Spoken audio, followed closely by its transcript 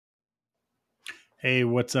Hey,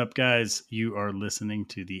 what's up, guys? You are listening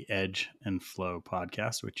to the Edge and Flow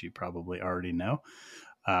podcast, which you probably already know.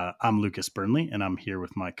 I'm Lucas Burnley, and I'm here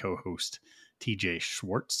with my co-host TJ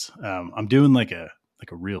Schwartz. I'm doing like a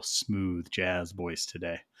real smooth jazz voice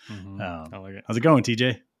today. I like it. How's it going,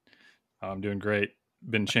 TJ? I'm doing great.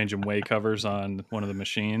 Been changing way covers on one of the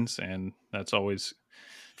machines, and that's always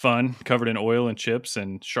fun. Covered in oil and chips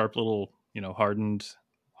and sharp little,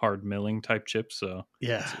 hard milling type chips. So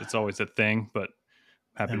Yeah, it's always a thing. But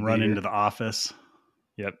happy and to run be here. into the office.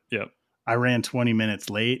 Yep. I ran 20 minutes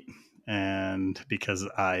late, and because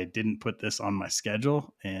I didn't put this on my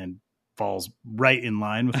schedule, and falls right in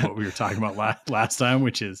line with what we were talking about last time,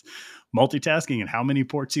 which is multitasking and how many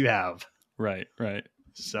ports you have. Right.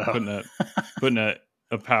 So putting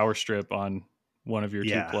a power strip on one of your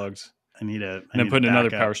two plugs. I need putting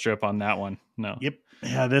another power strip on that one. No. Yep.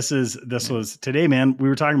 Yeah, this was today, man. We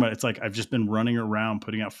were talking about, it's like I've just been running around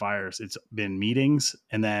putting out fires. It's been meetings,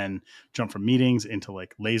 and then jump from meetings into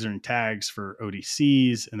like lasering tags for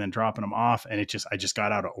ODCs and then dropping them off. And I just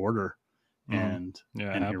got out of order, and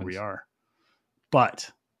here we are. But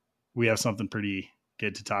we have something pretty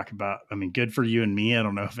good to talk about. I mean, good for you and me. I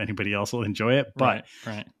don't know if anybody else will enjoy it, but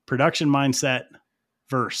right. Production mindset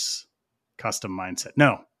versus custom mindset.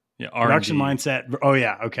 No. Yeah, production mindset. Oh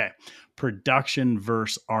yeah. Okay. Production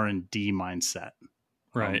versus R&D mindset.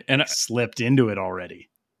 Right. And I slipped into it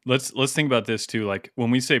already. Let's think about this too. Like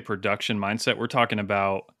when we say production mindset, we're talking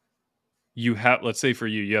about let's say for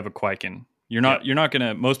you have a Kwaiken. You're not going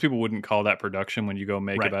to, most people wouldn't call that production when you go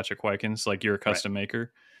make a batch of Kwaikens, like you're a custom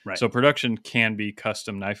maker. Right. So production can be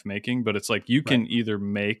custom knife making, but it's like you can either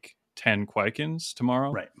make 10 Kwaikens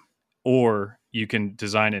tomorrow, or you can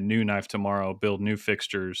design a new knife tomorrow, build new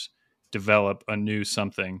fixtures, develop a new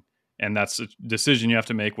something. And that's a decision you have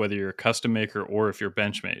to make, whether you're a custom maker or if you're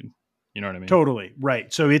bench made. You know what I mean? Totally.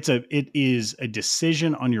 Right. So it is a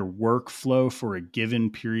decision on your workflow for a given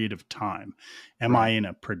period of time. Am I in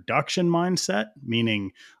a production mindset,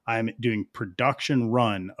 meaning I'm doing production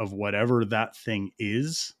run of whatever that thing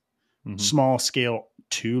is, small scale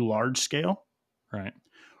to large scale? Right.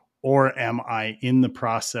 Or am I in the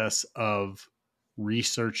process of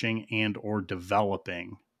researching and or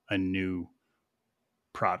developing a new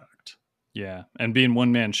product? Yeah. And being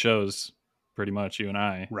one man shows, pretty much you and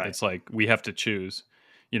I, it's like we have to choose.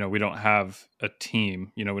 We don't have a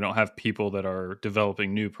team. We don't have people that are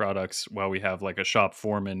developing new products while we have like a shop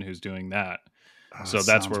foreman who's doing that. So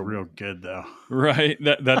that's where real good though. Right.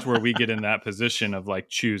 That's where we get in that position of like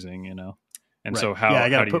choosing, And so how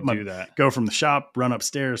do you do that? Go from the shop, run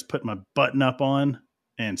upstairs, put my button up on,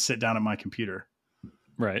 and sit down at my computer.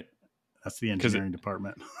 Right. That's the engineering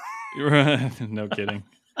department. No kidding.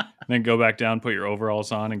 Then go back down, put your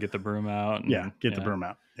overalls on, and get the broom out. And, get the broom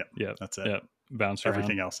out. Yep. That's it. Yep. Bounce around.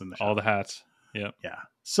 Everything else in the shop. All the hats. Yep. Yeah.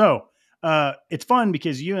 So it's fun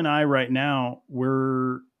because you and I right now,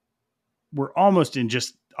 we're almost in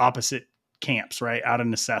just opposite camps, right? Out of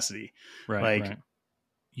necessity. Right.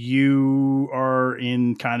 You are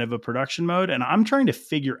in kind of a production mode, and I'm trying to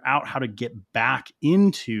figure out how to get back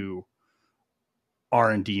into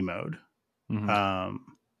R&D mode.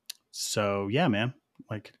 So yeah, man,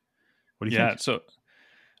 like, what do you think? So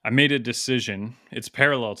I made a decision. It's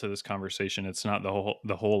parallel to this conversation. It's not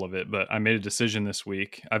the whole of it, but I made a decision this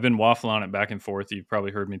week. I've been waffling on it back and forth. You've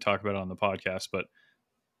probably heard me talk about it on the podcast, but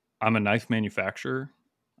I'm a knife manufacturer.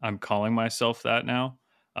 I'm calling myself that now.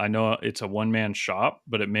 I know it's a one-man shop,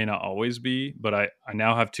 but it may not always be. But I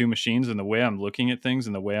now have two machines, and the way I'm looking at things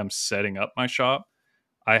and the way I'm setting up my shop,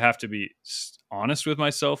 I have to be honest with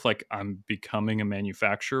myself. Like I'm becoming a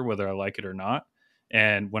manufacturer, whether I like it or not.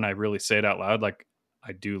 And when I really say it out loud, like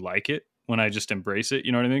I do like it when I just embrace it.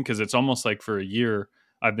 You know what I mean? Because it's almost like for a year,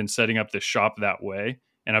 I've been setting up this shop that way.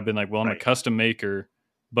 And I've been like, well, I'm a custom maker,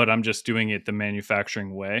 but I'm just doing it the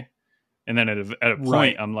manufacturing way. And then at a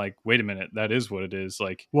point, I'm like, wait a minute, that is what it is.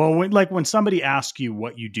 Like, well, when somebody asks you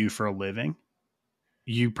what you do for a living,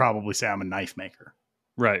 you probably say I'm a knife maker.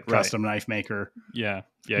 Right. Custom knife maker. Yeah,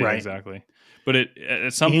 exactly. But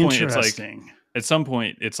at some point,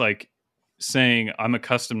 it's like saying I'm a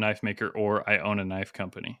custom knife maker or I own a knife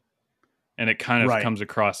company. And it kind of comes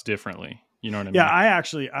across differently. You know what I mean?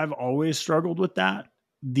 Yeah, I've always struggled with that.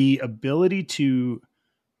 The ability to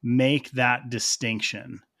make that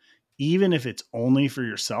distinction, even if it's only for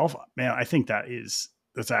yourself, man, I think that's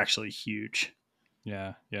actually huge.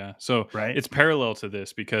 Yeah. So it's parallel to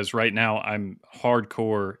this because right now I'm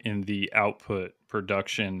hardcore in the output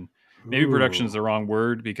production. Maybe production is the wrong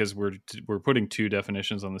word because we're putting two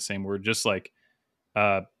definitions on the same word, just like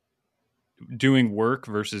doing work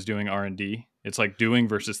versus doing R&D. It's like doing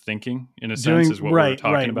versus thinking in a sense is what we were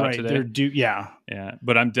talking about today. Yeah.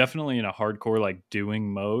 But I'm definitely in a hardcore like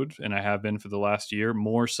doing mode, and I have been for the last year,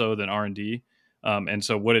 more so than R&D. And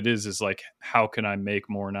so what it is like, how can I make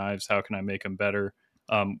more knives? How can I make them better?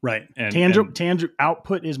 Right. And Tangible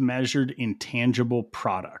output is measured in tangible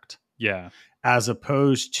product. Yeah. As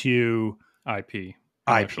opposed to IP,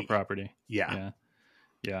 intellectual property. Yeah.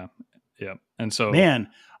 Yeah. And so, man,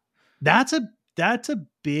 it's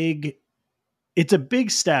a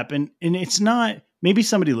big step. And it's not, maybe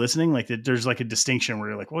somebody listening, like there's like a distinction where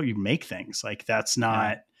you're like, well, you make things like that's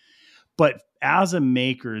not, but as a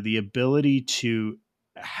maker, the ability to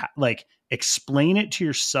like explain it to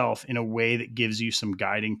yourself in a way that gives you some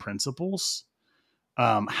guiding principles,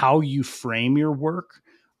 how you frame your work,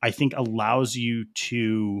 I think allows you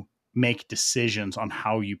to make decisions on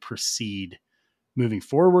how you proceed moving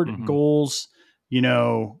forward. Goals,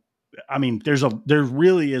 I mean, there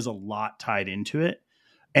really is a lot tied into it.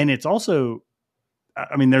 And it's also,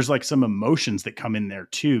 I mean, there's like some emotions that come in there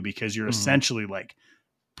too, because you're essentially like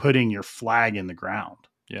putting your flag in the ground.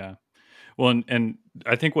 Yeah. Well, and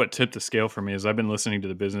I think what tipped the scale for me is I've been listening to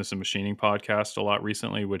the Business of Machining podcast a lot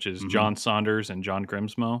recently, which is John Saunders and John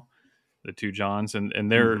Grimsmo, the two Johns, and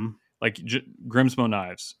they're like Grimsmo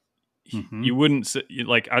knives. You wouldn't say,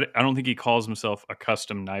 like, I don't think he calls himself a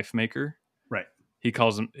custom knife maker. Right. He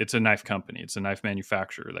calls him, it's a knife company. It's a knife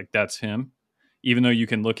manufacturer. Like that's him. Even though you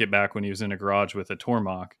can look it back when he was in a garage with a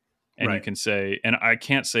Tormach and you can say, and I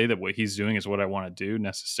can't say that what he's doing is what I want to do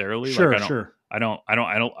necessarily. Sure, like I don't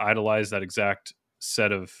idolize that exact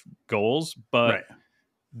set of goals, but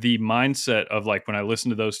the mindset of like, when I listen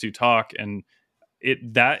to those two talk, and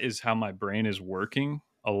that is how my brain is working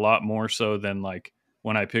a lot more so than like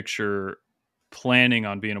when I picture planning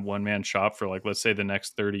on being a one-man shop for like, let's say the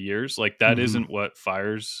next 30 years, like that isn't what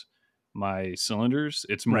fires my cylinders.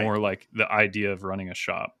 It's more like the idea of running a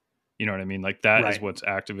shop. You know what I mean? Like that is what's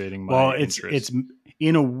activating my interest. It's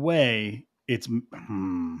in a way, it's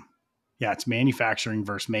manufacturing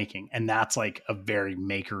versus making. And that's like a very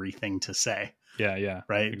makery thing to say. Yeah.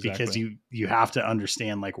 Right. Exactly. Because you have to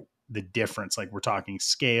understand like the difference. Like we're talking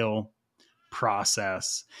scale,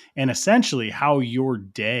 process, and essentially how your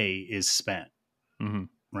day is spent.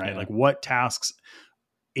 Right. Yeah. Like what tasks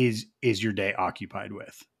is your day occupied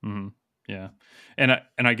with? Yeah. And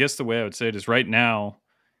I guess the way I would say it is right now,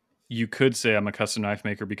 you could say I'm a custom knife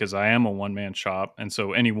maker because I am a one-man shop. And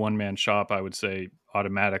so any one-man shop, I would say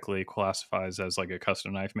automatically classifies as like a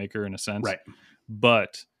custom knife maker in a sense. Right.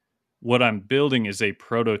 But what I'm building is a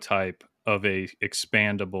prototype of a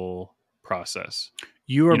expandable process.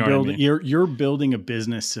 You're building a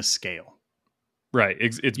business to scale. Right.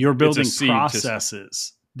 You're building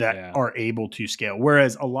processes that are able to scale.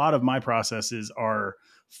 Whereas a lot of my processes are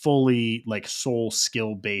fully like soul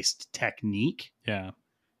skill based technique. Yeah.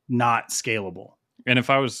 Not scalable. And if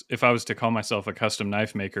I was to call myself a custom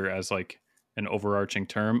knife maker as like an overarching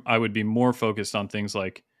term, I would be more focused on things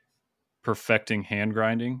like perfecting hand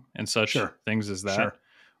grinding and such things as that. Sure.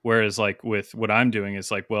 Whereas like with what I'm doing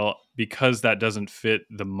is like, well, because that doesn't fit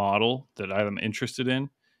the model that I'm interested in,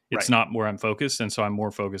 it's not where I'm focused. And so I'm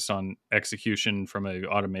more focused on execution from an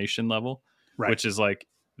automation level, which is like,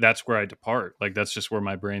 that's where I depart. Like, that's just where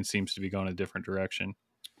my brain seems to be going a different direction.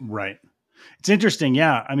 Right. It's interesting.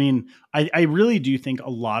 Yeah. I mean, I really do think a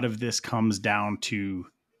lot of this comes down to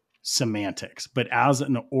semantics, but as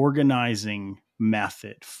an organizing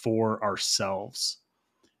method for ourselves,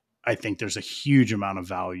 I think there's a huge amount of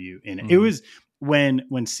value in it. It was when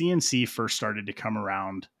CNC first started to come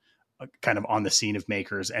around, kind of on the scene of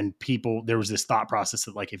makers, and people, there was this thought process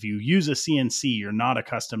that like, if you use a CNC, you're not a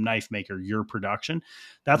custom knife maker, you're production.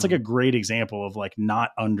 That's like a great example of like not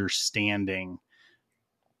understanding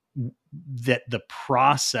that the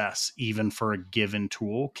process, even for a given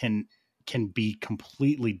tool, can be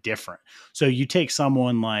completely different. So you take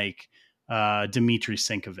someone like Dmitry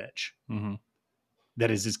Sinkovich, that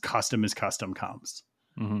is as custom comes,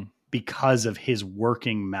 because of his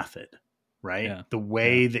working method, right? Yeah. The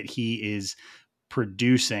way that he is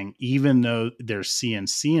producing, even though there's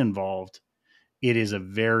CNC involved, it is a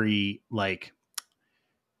very like,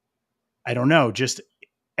 I don't know, just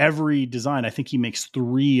every design, I think he makes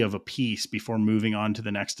 3 of a piece before moving on to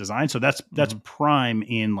the next design. So that's prime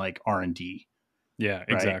in like R&D. Yeah, right?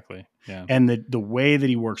 Exactly. Yeah. And the way that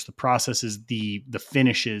he works, the processes, the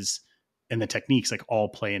finishes, and the techniques like all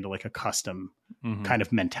play into like a custom kind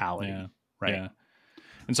of mentality. Yeah. Right. Yeah.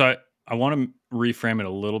 And so I want to reframe it a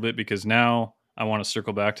little bit, because now I want to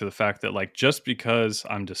circle back to the fact that like, just because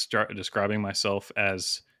I'm describing myself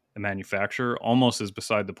as a manufacturer almost is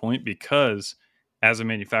beside the point, because as a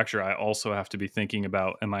manufacturer, I also have to be thinking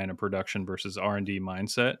about, am I in a production versus R&D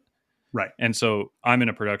mindset? Right. And so I'm in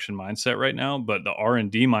a production mindset right now, but the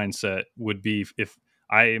R&D mindset would be if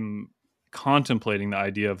I'm contemplating the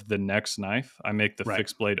idea of the next knife, I make the Right.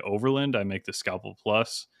 fixed blade Overland, I make the Scalpel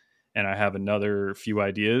Plus, and I have another few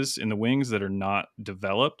ideas in the wings that are not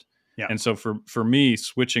developed. Yeah. And so for me,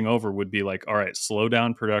 switching over would be like, all right, slow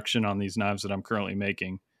down production on these knives that I'm currently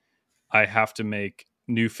making. I have to make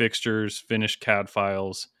new fixtures, finish CAD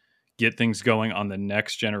files, get things going on the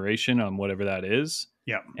next generation on whatever that is.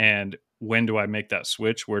 Yeah. And when do I make that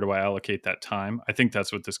switch? Where do I allocate that time? I think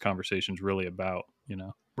that's what this conversation is really about, you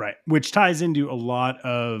know? Right. Which ties into a lot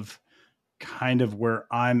of kind of where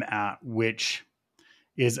I'm at, which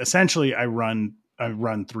is essentially I run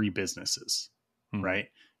 3 businesses, Mm-hmm. right?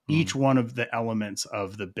 Mm-hmm. Each one of the elements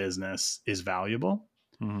of the business is valuable.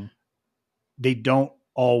 Mm-hmm. They don't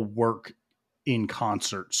all work in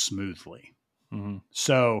concert smoothly. Mm-hmm.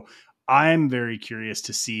 So I'm very curious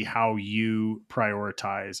to see how you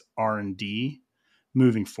prioritize R&D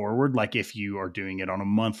moving forward. Like if you are doing it on a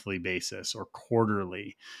monthly basis or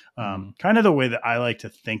quarterly, kind of the way that I like to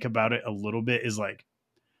think about it a little bit is like,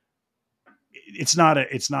 it's not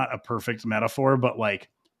a perfect metaphor, but like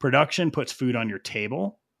production puts food on your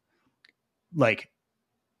table. Like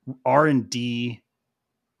R&D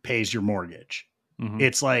pays your mortgage. Mm-hmm.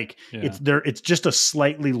 It's like, it's just a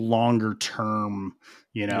slightly longer term,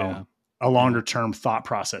 a longer term thought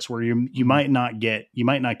process where you might not get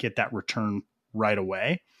that return right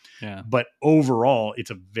away. Yeah. But overall,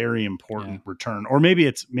 it's a very important return. Or maybe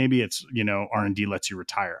it's, R&D lets you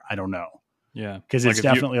retire. I don't know. Yeah. Because it's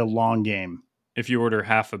definitely a long game. If you order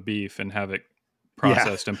half a beef and have it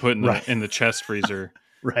processed and put in the chest freezer,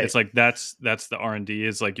 right. It's like that's the R&D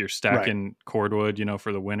is like you're stacking cordwood,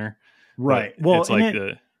 for the winter. Right. But well, it's like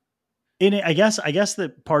I guess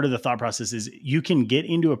that part of the thought process is you can get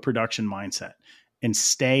into a production mindset and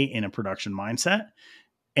stay in a production mindset,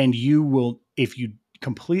 and you will, if you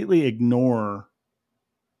completely ignore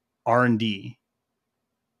R&D,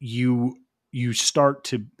 you start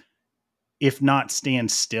to, if not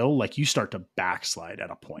stand still, like you start to backslide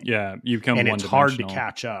at a point. Yeah, you become and it's hard to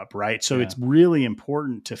catch up, right? So it's really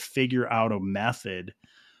important to figure out a method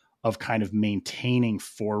of kind of maintaining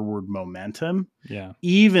forward momentum. Yeah.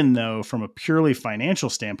 Even though from a purely financial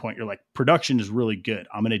standpoint, you're like, production is really good,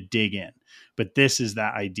 I'm going to dig in. But this is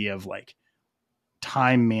that idea of like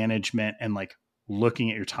time management and like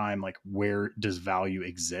looking at your time, like where does value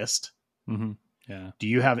exist? Mm-hmm. Yeah. Do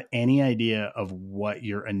you have any idea of what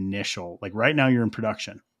your initial, like right now you're in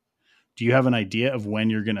production. Do you have an idea of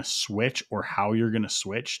when you're going to switch or how you're going to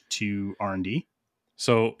switch to R&D?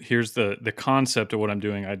 So here's the concept of what I'm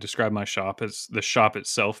doing. I describe my shop as the shop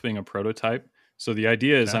itself being a prototype. So the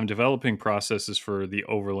idea is I'm developing processes for the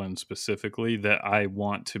Overland specifically that I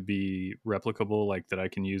want to be replicable, like that I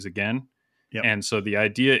can use again. Yep. And so the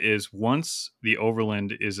idea is once the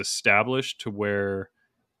Overland is established to where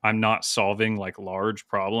I'm not solving like large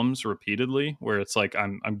problems repeatedly, where it's like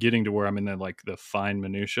I'm getting to where I'm in the fine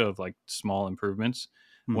minutia of like small improvements.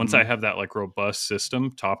 Mm-hmm. Once I have that like robust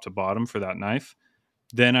system top to bottom for that knife,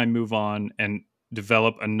 then I move on and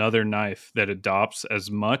develop another knife that adopts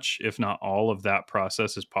as much, if not all, of that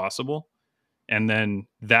process as possible. And then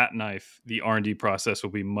that knife, the R&D process will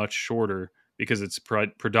be much shorter because it's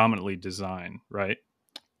predominantly design, right?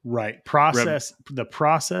 Right. The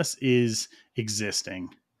process is existing.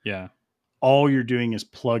 Yeah. All you're doing is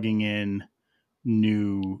plugging in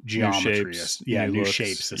new geometry, new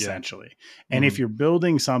shapes essentially. Yeah. And if you're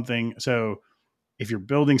building something,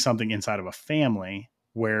 inside of a family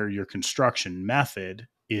where your construction method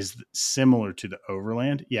is similar to the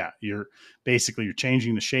Overland, you're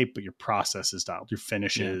changing the shape, but your process is dialed, your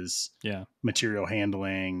finishes, material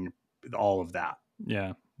handling, all of that.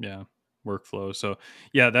 Yeah. Workflow. So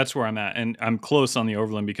that's where I'm at. And I'm close on the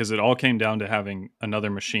Overland because it all came down to having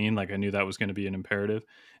another machine. Like I knew that was going to be an imperative.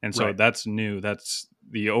 And so that's new. That's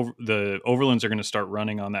the Overlands are going to start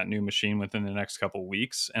running on that new machine within the next couple of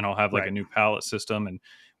weeks. And I'll have like a new pallet system. And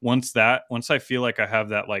once I feel like I have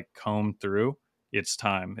that like combed through, it's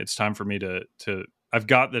time for me to I've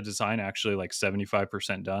got the design actually like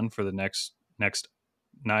 75% done for the next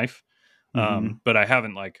knife. Mm-hmm. But I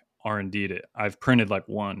haven't like R&D'd it. I've printed like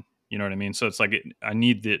one. You know what I mean? So it's like I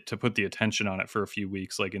need to put the attention on it for a few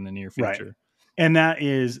weeks, like in the near future. Right. And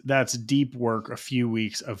that's deep work, a few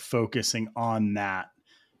weeks of focusing on that.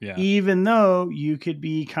 Yeah. Even though you could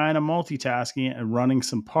be kind of multitasking and running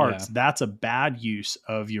some parts, that's a bad use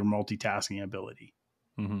of your multitasking ability.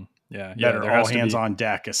 Mm-hmm. Yeah. Better all hands on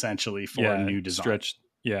deck essentially for a new design.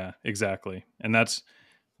 Yeah, exactly. And that's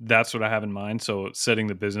that's what I have in mind. So setting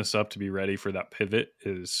the business up to be ready for that pivot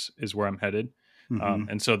is where I'm headed. Mm-hmm.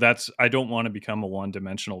 And so I don't want to become a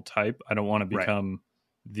one-dimensional type. I don't want to Right. become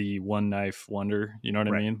the one knife wonder. You know what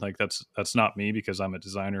I Right. mean? Like that's not me, because I'm a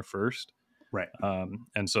designer first. Right.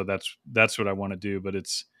 And so that's what I want to do. But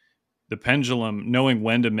it's the pendulum, knowing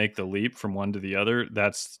when to make the leap from one to the other.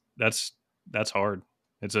 That's hard.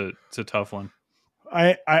 It's a tough one.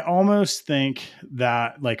 I almost think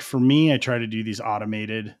that, like, for me, I try to do these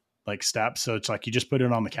automated like steps. So it's like you just put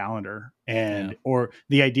it on the calendar, Yeah. or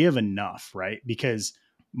the idea of enough, right? Because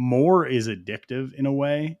more is addictive in a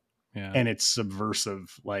way, Yeah. and it's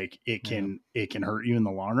subversive. Like it Yeah. can hurt you in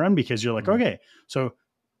the long run, because you're like, Mhm. okay, so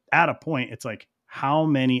at a point, it's like, how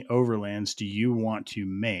many overlands do you want to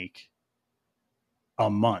make a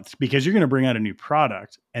month? Because you're going to bring out a new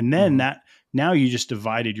product, and then Mhm. now you just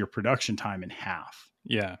divided your production time in half.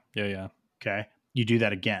 Yeah. Yeah. Yeah. Okay. You do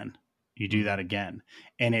that again. You do Mhm. that again.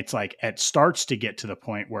 And it's like, it starts to get to the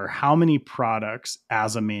point where how many products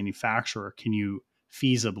as a manufacturer can you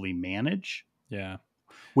feasibly manage? Yeah.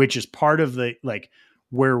 Which is part of the, like,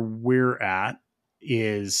 where we're at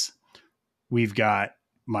is we've got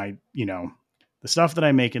my, the stuff that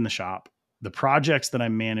I make in the shop, the projects that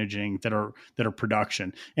I'm managing that are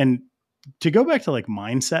production. And to go back to like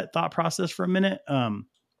mindset thought process for a minute,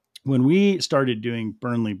 when we started doing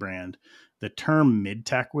Burnley brand, the term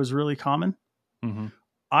mid-tech was really common. Mhm.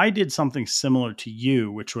 I did something similar to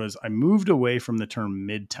you, which was I moved away from the term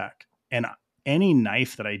mid-tech, and any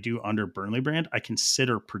knife that I do under Burnley brand, I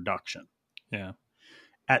consider production. Yeah.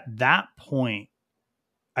 At that point,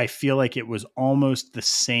 I feel like it was almost the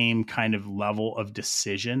same kind of level of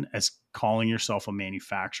decision as calling yourself a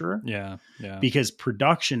manufacturer. Yeah. Yeah. Because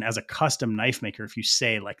production, as a custom knife maker, if you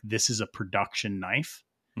say like, this is a production knife,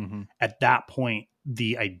 Mhm. at that point,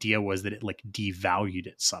 the idea was that it like devalued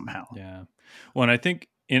it somehow. Yeah. Well, and I think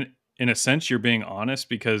in a sense you're being honest,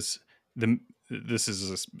 because this is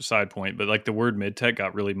a side point, but like the word mid-tech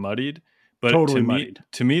got really muddied. But Totally muddied.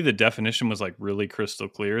 to me, the definition was like really crystal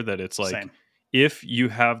clear, that it's like, Same. if you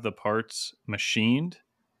have the parts machined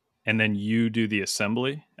and then you do the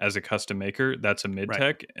assembly as a custom maker, that's a Right.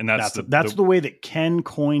 mid-tech. And that's That's the way that Ken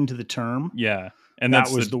coined the term. yeah. And That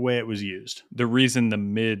that's was the way it was used. the reason the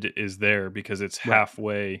mid is there, because it's Right.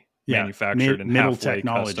 halfway Yeah. manufactured and Middle halfway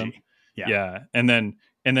custom. technology. Yeah. Yeah. And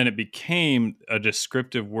then it became a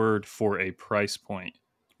descriptive word for a price point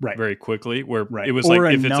Right. very quickly, where Right. it was Or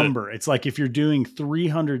like, a if it's number. It's like if you're doing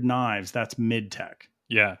 300 knives, that's mid-tech.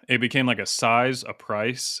 yeah, it became like a size, a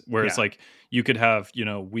price, where it's Yeah. like you could have,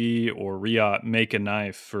 we or Riot make a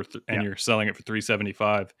knife for, and Yeah. you're selling it for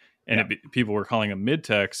 $375, and Yeah. people were calling them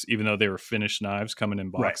mid-techs, even though they were finished knives coming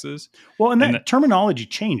in Right. boxes. Well, and And that terminology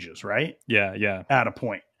changes, right? yeah, yeah. At a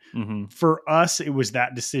point. Mm-hmm. For us, it was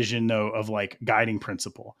that decision, though, of like guiding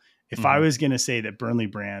principle. If I Mm-hmm. was going to say that Burnley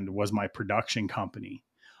brand was my production company,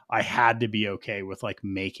 I had to be okay with like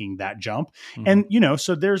making that jump. Mm-hmm. And,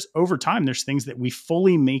 so there's over time, there's things that we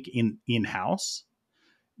fully make in-house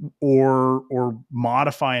or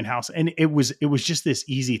modify in-house. And it was just this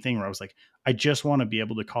easy thing where I was like, I just want to be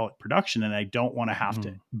able to call it production, and I don't want to have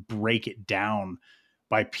to break it down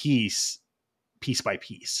by piece by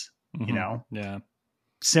piece, Yeah.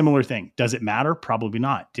 Similar thing. Does it matter? Probably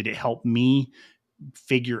not. Did it help me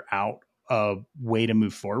figure out a way to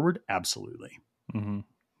move forward? Absolutely. Mm-hmm.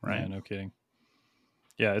 Right. Yeah, no kidding.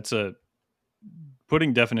 Yeah,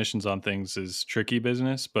 putting definitions on things is tricky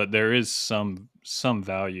business, but there is some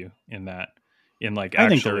value in that, in like I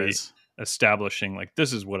think there actually is. establishing like,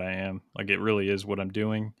 this is what I am. Like, it really is what I'm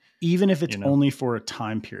doing. Even if it's only for a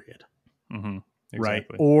time period. Mm-hmm. Right.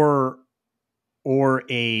 Exactly. Or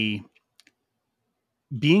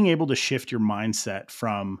being able to shift your mindset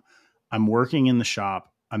from, I'm working in the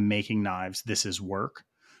shop, I'm making knives, this is work,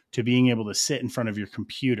 to being able to sit in front of your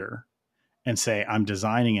computer and say, I'm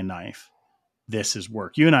designing a knife, this is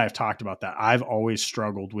work. You and I have talked about that. I've always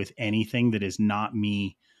struggled with anything that is not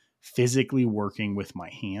me physically working with my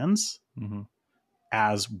hands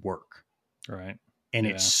as work. Right. And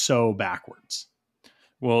it's so backwards.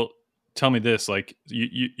 Well, tell me this, like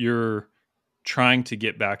you're trying to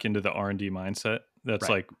get back into the R&D mindset. That's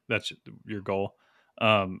right. That's your goal.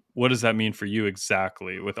 What does that mean for you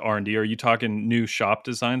exactly with R&D? Are you talking new shop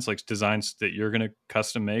designs, like designs that you're going to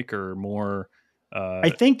custom make, or more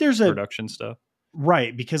I think there's production stuff?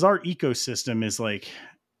 Right. Because our ecosystem is like,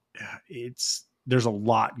 there's a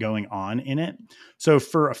lot going on in it. So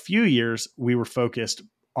for a few years, we were focused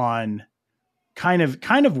on kind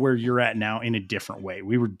of where you're at now in a different way.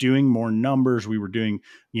 We were doing more numbers. We were doing,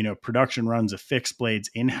 production runs of fixed blades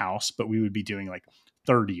in-house, but we would be doing like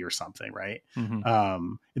 30 or something. Right.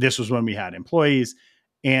 Mm-hmm. This was when we had employees.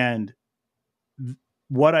 And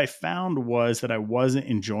what I found was that I wasn't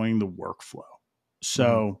enjoying the workflow.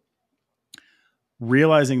 So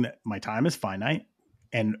realizing that my time is finite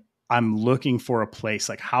and I'm looking for a place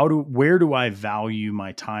like where do I value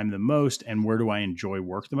my time the most and where do I enjoy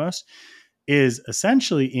work the most is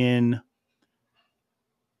essentially in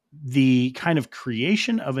the kind of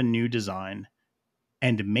creation of a new design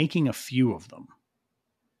and making a few of them,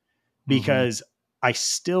 because I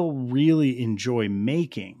still really enjoy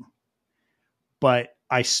making, but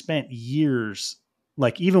I spent years,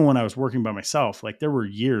 like even when I was working by myself, like there were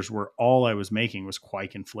years where all I was making was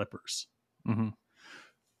Kwaiken flippers.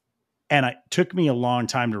 And it took me a long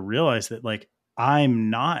time to realize that like, I'm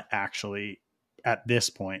not actually at this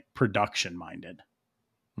point production minded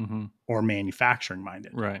or manufacturing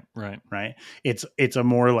minded. Right. It's a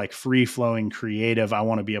more like free flowing creative. I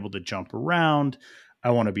want to be able to jump around. I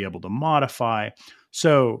want to be able to modify.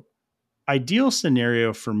 So ideal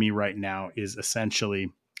scenario for me right now is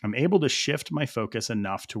essentially I'm able to shift my focus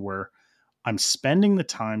enough to where I'm spending the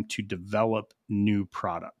time to develop new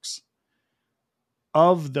products.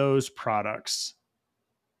 Of those products,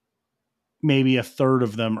 maybe a third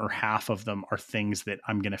of them or half of them are things that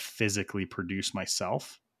I'm going to physically produce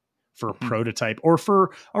myself for a prototype or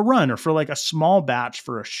for a run or for like a small batch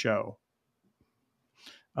for a show.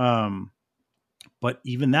 But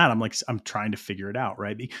even that, I'm trying to figure it out,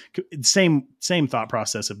 right? Same thought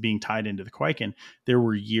process of being tied into the Kwaiken. There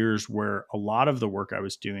were years where a lot of the work I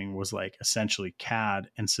was doing was like essentially CAD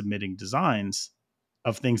and submitting designs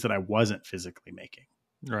of things that I wasn't physically making.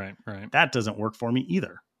 Right. That doesn't work for me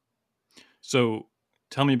either. So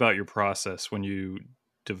tell me about your process when you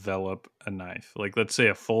develop a knife. Like let's say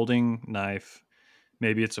a folding knife,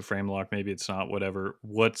 maybe it's a frame lock, maybe it's not, whatever.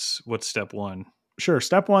 What's step one? Sure.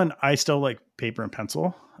 Step one, I still like paper and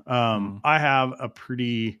pencil. I have a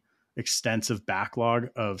pretty extensive backlog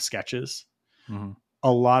of sketches.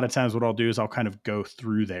 A lot of times what I'll do is I'll kind of go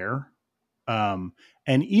through there and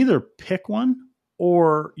either pick one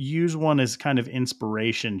or use one as kind of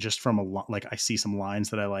inspiration just from like I see some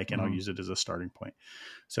lines that I like and I'll use it as a starting point.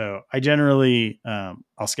 So I generally,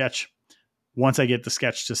 I'll sketch. Once I get the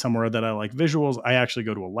sketch to somewhere that I like visuals, I actually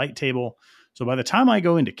go to a light table. So by the time I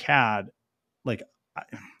go into CAD, like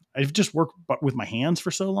I've just worked with my hands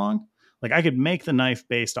for so long. Like I could make the knife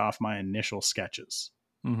based off my initial sketches,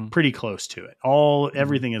 pretty close to it.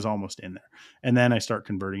 Everything is almost in there. And then I start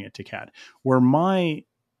converting it to CAD. Where my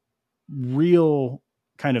real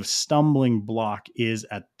kind of stumbling block is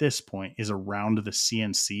at this point is around the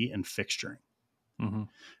CNC and fixturing,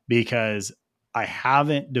 because I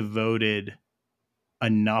haven't devoted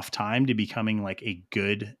enough time to becoming like a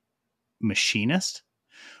good machinist,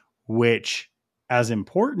 which, as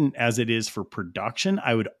important as it is for production,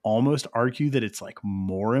 I would almost argue that it's like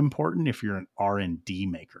more important if you're an R&D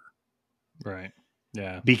maker. Right.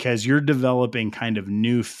 Yeah. Because you're developing kind of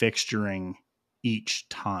new fixturing each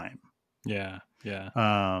time. Yeah.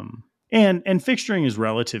 And fixturing is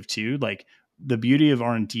relative too. Like the beauty of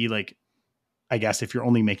R&D, like I guess if you're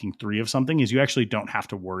only making 3 of something, is you actually don't have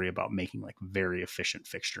to worry about making like very efficient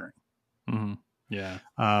fixturing. Yeah.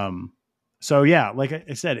 So yeah, like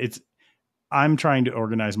I said, I'm trying to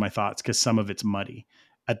organize my thoughts because some of it's muddy.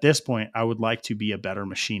 At this point, I would like to be a better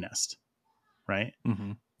machinist, right?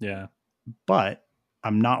 Yeah. But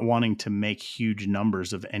I'm not wanting to make huge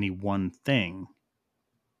numbers of any one thing.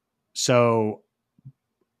 So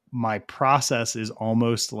my process is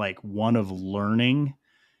almost like one of learning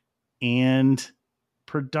and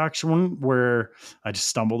production, where I just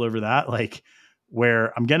stumbled over that, like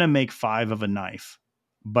where I'm going to make 5 of a knife,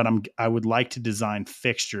 but I would like to design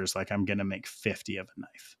fixtures like I'm going to make 50 of a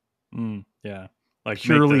knife. Yeah. Like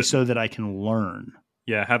purely so that I can learn.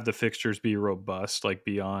 Yeah. Have the fixtures be robust, like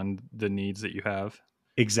beyond the needs that you have.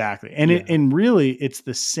 Exactly. And and really it's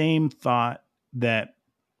the same thought that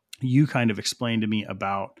you kind of explained to me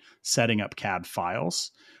about setting up CAD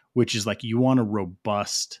files, which is like, you want a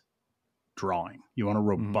robust drawing. You want a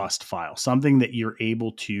robust file, something that you're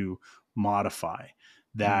able to modify,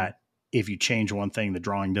 that if you change one thing, the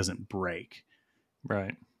drawing doesn't break.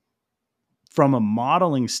 Right. From a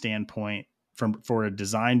modeling standpoint, for a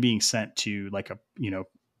design being sent to like a,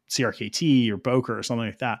 CRKT or Boker or something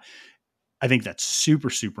like that, I think that's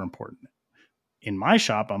super, super important. In my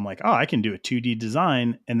shop, I'm like, oh, I can do a 2D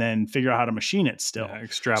design and then figure out how to machine it still. Yeah,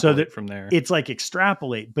 extrapolate from there. It's like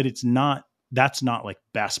extrapolate, but that's not like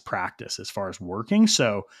best practice as far as working.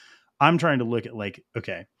 So I'm trying to look at like,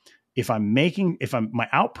 okay, if my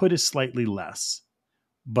output is slightly less,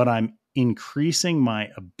 but I'm increasing my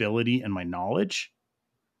ability and my knowledge,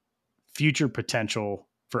 future potential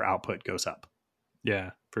for output goes up.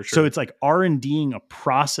 Yeah, for So sure. it's like R&Ding a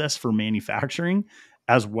process for manufacturing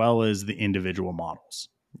as well as the individual models.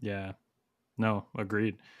 Yeah. No,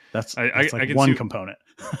 agreed. That's like I can one see. component.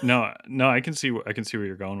 No, I can see. I can see where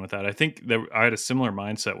you're going with that. I think that I had a similar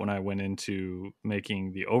mindset when I went into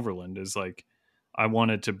making the Overland. Is like I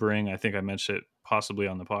wanted to bring. I think I mentioned it possibly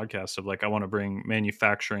on the podcast of like I want to bring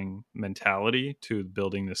manufacturing mentality to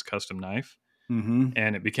building this custom knife, Mm-hmm.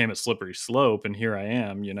 and it became a slippery slope. And here I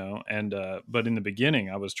am, And but in the beginning,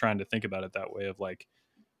 I was trying to think about it that way of like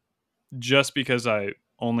just because I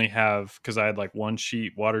only have because I had like one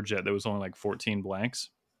sheet water jet that was only like 14 blanks.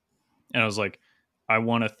 And I was like, I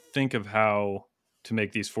want to think of how to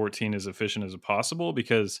make these 14 as efficient as possible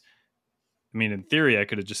because, I mean, in theory, I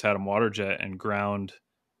could have just had them water jet and ground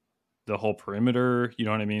the whole perimeter, you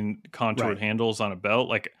know what I mean? Contoured Right. handles on a belt.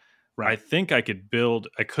 Like, I Right. think I could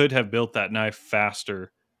have built that knife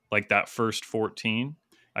faster, like that first 14.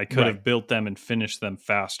 I could Right. have built them and finished them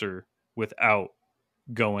faster without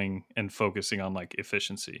going and focusing on like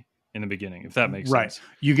efficiency in the beginning, if that makes Right. sense.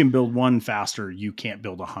 You can build one faster. You can't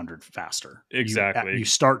build 100 faster. You Exactly.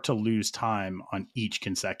 start to lose time on each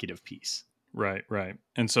consecutive piece. Right, right.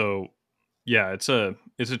 And so yeah, it's a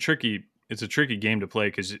tricky game to play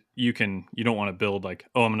because you don't want to build like,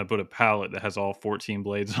 oh, I'm going to put a pallet that has all 14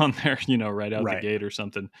 blades on there, right out the Right. gate or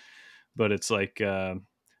something. But it's like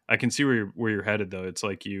I can see where you're headed though. It's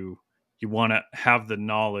like you want to have the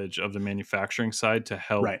knowledge of the manufacturing side to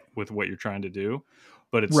help Right. with what you're trying to do,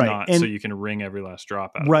 but it's Right. not so And you can wring every last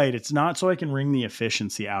drop out of it. right. It's not so I can wring the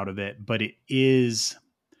efficiency out of it, but it is,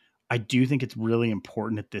 I do think it's really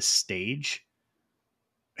important at this stage.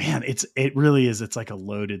 Man, it really is. It's like a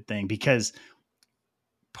loaded thing because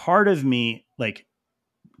part of me like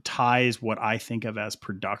ties what I think of as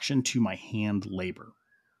production to my hand labor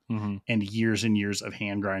Mm-hmm. and years of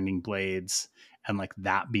hand grinding blades and like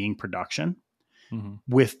that being production, Mm-hmm.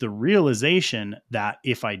 with the realization that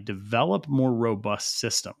if I develop more robust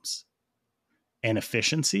systems and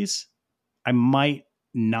efficiencies, I might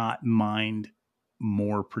not mind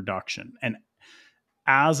more production. And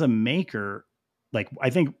as a maker, like I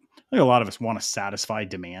think a lot of us want to satisfy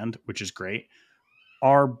demand, which is great.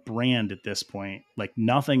 Our brand at this point, like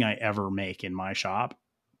nothing I ever make in my shop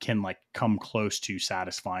can like come close to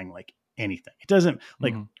satisfying like anything. It doesn't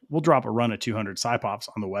like Mm-hmm. we'll drop a run of 200 Cypops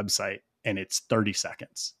on the website and it's 30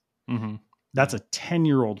 seconds. Mm-hmm. That's Yeah. a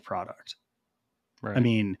 10-year-old product. Right. I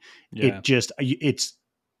mean, Yeah.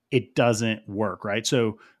 it doesn't work. Right.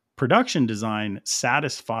 So production design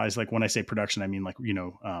satisfies, like when I say production, I mean like,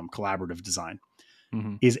 collaborative design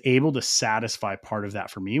Mm-hmm. is able to satisfy part of that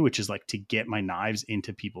for me, which is like to get my knives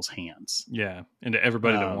into people's hands. Yeah. And to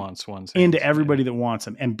everybody that wants one's Into hands. everybody that wants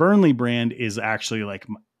them. And Burnley brand is actually like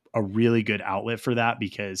a really good outlet for that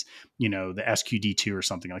because, the SQD2 or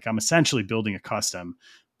something, like I'm essentially building a custom,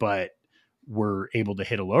 but we're able to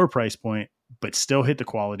hit a lower price point, but still hit the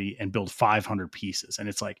quality and build 500 pieces. And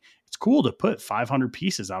it's like, it's cool to put 500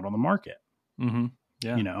 pieces out on the market. Mm-hmm.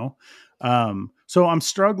 Yeah. So I'm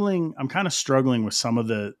kind of struggling with some of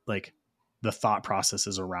the thought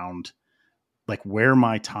processes around like where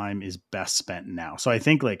my time is best spent now. So I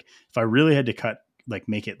think like if I really had to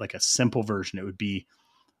make it like a simple version, it would be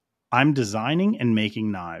I'm designing and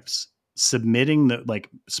making knives, submitting the like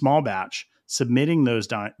small batch, submitting those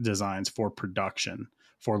designs for production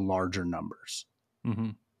for larger numbers. Mm-hmm.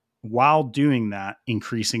 While doing that,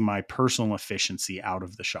 increasing my personal efficiency out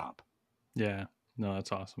of the shop. Yeah. No,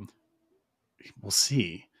 that's awesome. We'll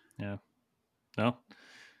see. Yeah. No.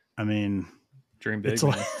 I mean, Dream big, it's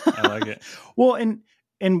man. I like it. Well,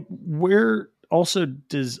 and where also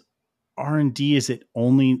does R&D, is it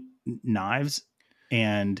only knives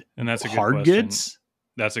and that's a good hard question. goods?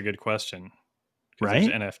 That's a good question. Because Right?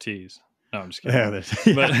 there's NFTs. No, I'm just Yeah,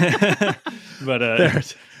 kidding. But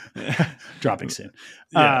there's dropping soon.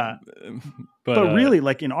 Yeah. But really,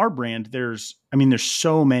 like in our brand, there's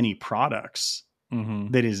so many products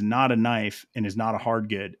mm-hmm. that is not a knife and is not a hard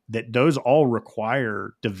good, that those all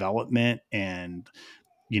require development and,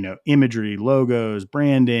 imagery, logos,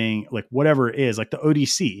 branding, like whatever it is, like the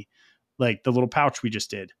ODC, like the little pouch we just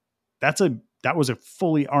did. That was a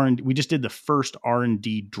fully R&D. We just did the first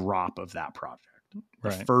R&D drop of that project,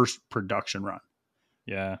 the first production run.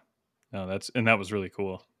 Yeah. No, that was really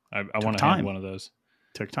cool. I want to have one of those.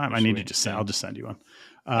 Took time. I need to just I'll just send you one.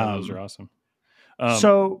 Those are awesome.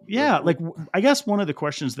 So yeah, like I guess one of the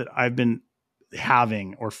questions that I've been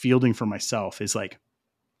having or fielding for myself is like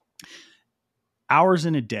hours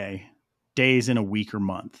in a day, days in a week or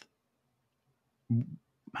month.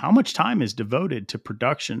 How much time is devoted to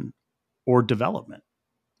production or development?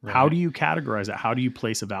 Right. How do you categorize that? How do you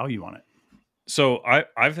place a value on it? So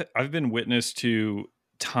I've been witness to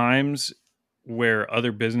times where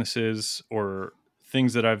other businesses or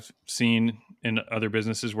things that I've seen in other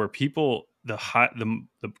businesses where people the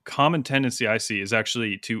common tendency I see is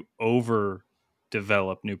actually to over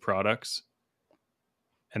develop new products,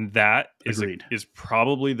 and that Agreed. is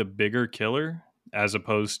probably the bigger killer as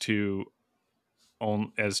opposed to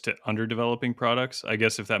underdeveloping products, I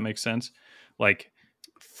guess, if that makes sense. Like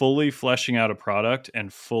fully fleshing out a product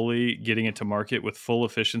and fully getting it to market with full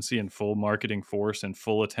efficiency and full marketing force and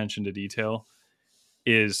full attention to detail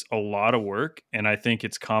is a lot of work. And I think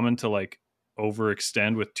it's common to like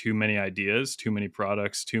overextend with too many ideas, too many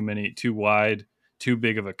products, too wide, too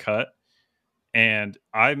big of a cut. And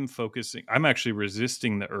I'm actually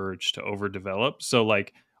resisting the urge to overdevelop. So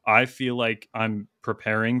like I feel like I'm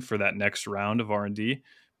preparing for that next round of R&D,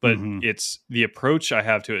 but Mm-hmm. it's the approach I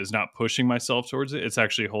have to it is not pushing myself towards it. It's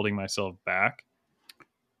actually holding myself back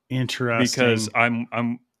because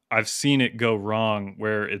Interesting. I've seen it go wrong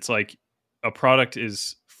where it's like a product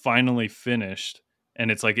is finally finished and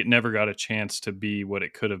it's like it never got a chance to be what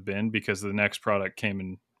it could have been because the next product came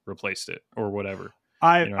and replaced it or whatever. You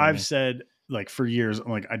know what I I've mean? said like for years, I'm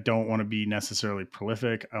like, I don't want to be necessarily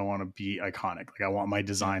prolific. I want to be iconic. Like I want my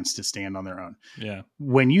designs to stand on their own. Yeah.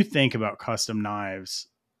 When you think about custom knives,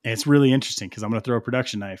 and it's really interesting because I'm going to throw a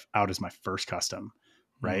production knife out as my first custom,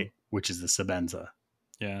 right? Which is the Sabenza.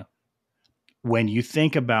 Yeah. When you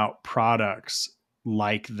think about products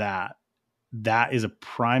like that, that is a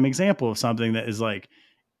prime example of something that is like,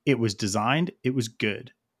 it was designed, it was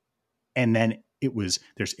good. And then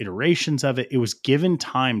there's iterations of it. It was given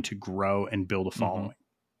time to grow and build a following,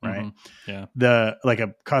 right? Yeah. Like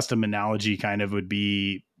a custom analogy kind of would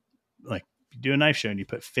be like, you do a knife show and you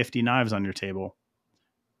put 50 knives on your table.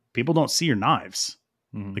 People don't see your knives.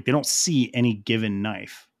 Like they don't see any given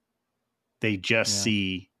knife. They just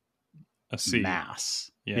see a C.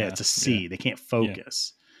 mass. Yeah. Yeah, it's a C. They can't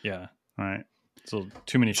focus. Yeah. All right. So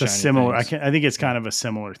too many It's shiny a similar. things. I think it's kind of a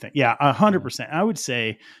similar thing. Yeah, 100%. I would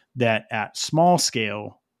say that at small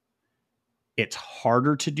scale, it's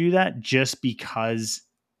harder to do that just because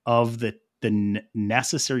of the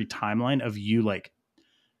necessary timeline of you like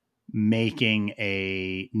making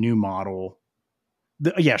a new model.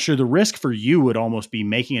 Sure. The risk for you would almost be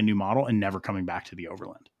making a new model and never coming back to the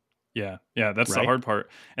Overland. Yeah. Yeah. That's right? The hard part.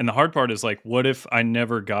 And the hard part is like, what if I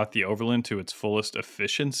never got the Overland to its fullest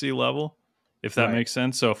efficiency level? If that makes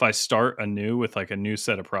sense. So if I start anew with like a new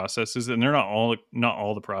set of processes, and they're not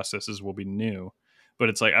all the processes will be new, but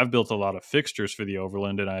it's like I've built a lot of fixtures for the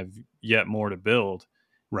Overland and I've yet more to build.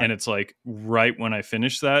 Right. And it's like right when I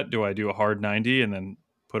finish that, do I do a hard 90 and then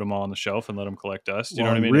put them all on the shelf and let them collect dust? You know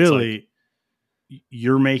what I mean? Really, it's like,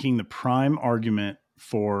 you're making the prime argument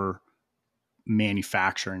for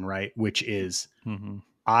manufacturing, right? Which is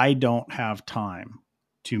I don't have time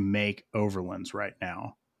to make Overlands right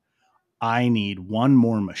now. I need one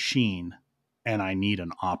more machine and I need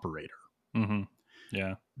an operator.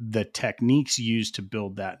 Yeah. The techniques used to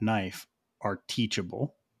build that knife are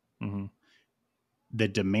teachable. The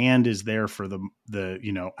demand is there for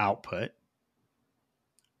the output.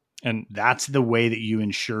 And that's the way that you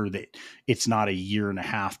ensure that it's not a year and a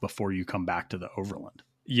half before you come back to the Overland.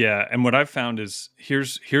 Yeah, and what I've found is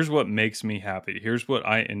here's what makes me happy. Here's what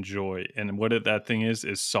I enjoy, and what that thing is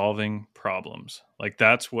solving problems. Like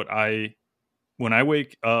that's what when I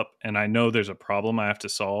wake up and I know there's a problem I have to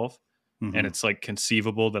solve, and it's like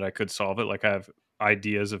conceivable that I could solve it. Like I have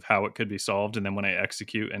ideas of how it could be solved, and then when I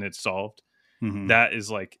execute and it's solved, that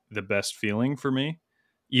is like the best feeling for me.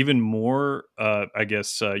 Even more, I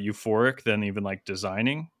guess, euphoric than even like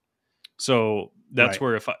designing. So that's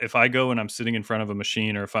where if I go and I'm sitting in front of a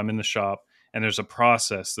machine, or if I'm in the shop and there's a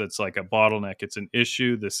process that's like a bottleneck, it's an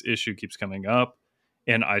issue, this issue keeps coming up,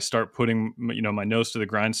 and I start putting my nose to the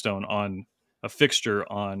grindstone on a fixture,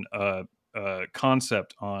 on a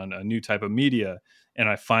concept, on a new type of media, and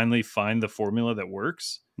I finally find the formula that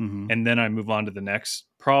works, and then I move on to the next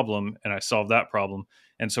problem and I solve that problem.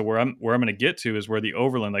 And so where I'm going to get to is where the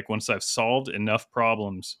Overland, like once I've solved enough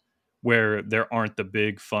problems where there aren't the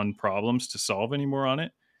big fun problems to solve anymore on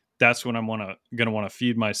it, that's when I'm going to want to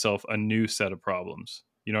feed myself a new set of problems.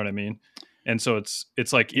 You know what I mean? And so it's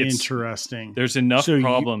interesting. There's enough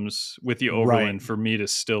problems with the Overland for me to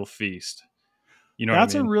still feast. You know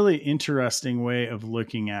that's what I mean? a really interesting way of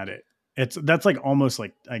looking at it. That's like almost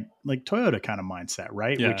like Toyota kind of mindset,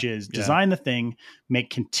 right? Yeah, which is design the thing,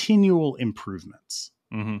 make continual improvements.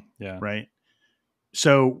 Yeah. Right.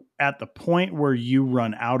 So at the point where you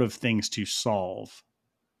run out of things to solve,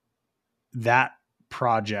 that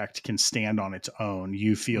project can stand on its own.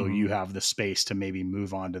 You feel you have the space to maybe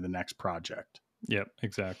move on to the next project. Yep,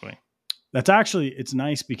 exactly. it's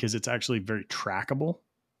nice because it's actually very trackable.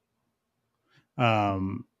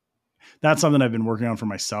 That's something I've been working on for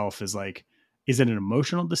myself is like, is it an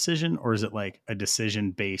emotional decision or is it like a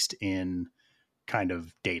decision based in kind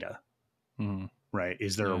of data? Right?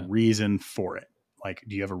 Is there a reason for it? Like,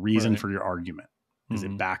 do you have a reason for your argument? Is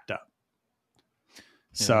it backed up?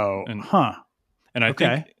 So, and I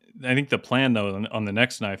think the plan though on the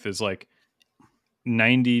next knife is like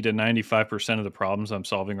 90 to 95% of the problems I'm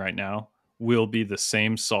solving right now will be the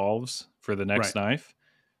same solves for the next knife,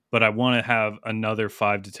 but I want to have another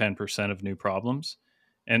 5 to 10% of new problems.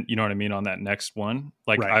 And you know what I mean? On that next one,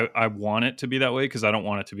 like I want it to be that way because I don't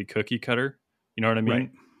want it to be cookie cutter. You know what I mean?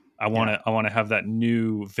 Right. I want to have that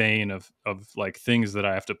new vein of like things that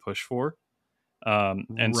I have to push for.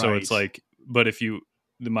 And so it's like, but if you,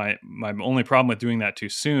 my only problem with doing that too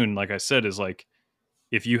soon, like I said, is like,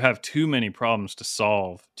 if you have too many problems to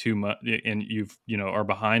solve too much and are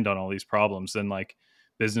behind on all these problems, then like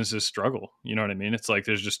businesses struggle. You know what I mean? It's like,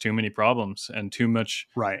 there's just too many problems and too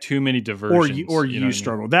many diversions. Or you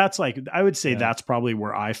struggle. That's like, I would say that's probably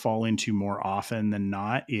where I fall into more often than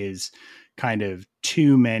not is kind of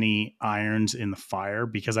too many irons in the fire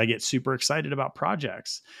because I get super excited about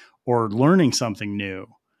projects or learning something new.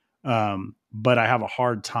 But I have a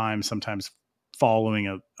hard time sometimes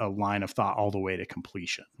following a line of thought all the way to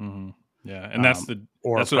completion. Yeah. And that's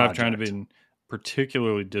what I've tried to be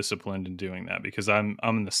particularly disciplined in doing that because I'm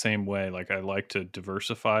in the same way. Like I like to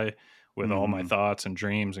diversify with all my thoughts and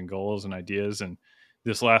dreams and goals and ideas. And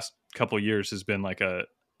this last couple of years has been like I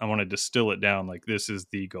want to distill it down. Like this is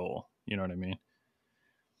the goal. You know what I mean?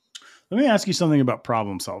 Let me ask you something about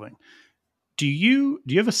problem solving. Do you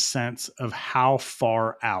have a sense of how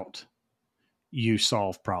far out you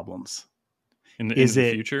solve problems? In the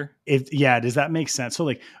future? Does that make sense? So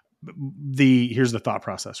like here's the thought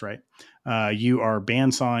process, right? You are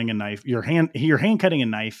bandsawing a knife, you're hand cutting a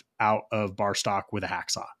knife out of bar stock with a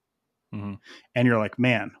hacksaw. And you're like,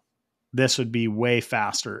 man, this would be way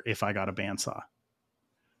faster if I got a bandsaw.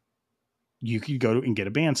 You could go and get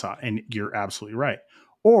a bandsaw and you're absolutely right.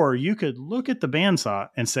 Or you could look at the bandsaw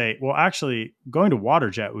and say, well, actually going to water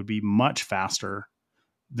jet would be much faster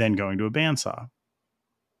than going to a bandsaw.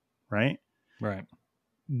 Right. Right.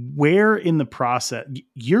 Where in the process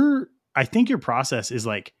I think your process is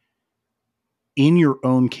like in your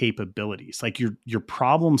own capabilities, like your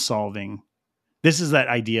problem solving. This is that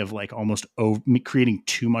idea of like almost creating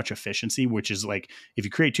too much efficiency, which is like, if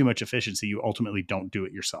you create too much efficiency, you ultimately don't do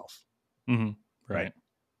it yourself. Right.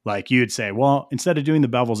 Like you'd say, well, instead of doing the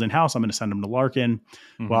bevels in house, I'm going to send them to Larkin.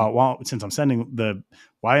 Well, since I'm sending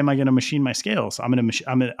why am I going to machine my scales?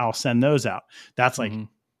 I'll send those out. That's like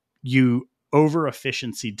you over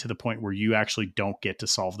efficiency to the point where you actually don't get to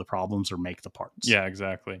solve the problems or make the parts. Yeah,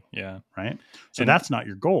 exactly. Yeah. Right. So that's not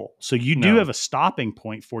your goal. So you do have a stopping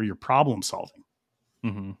point for your problem solving.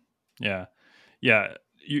 Yeah. Yeah.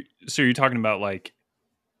 So you're talking about like,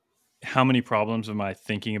 how many problems am I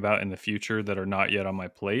thinking about in the future that are not yet on my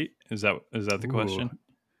plate? Is that the question?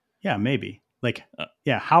 Yeah, maybe. Like,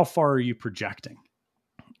 how far are you projecting?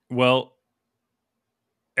 Well,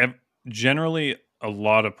 generally a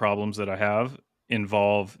lot of problems that I have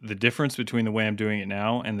involve the difference between the way I'm doing it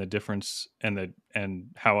now and the difference and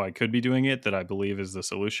how I could be doing it that I believe is the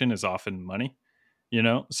solution is often money,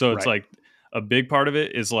 So it's like a big part of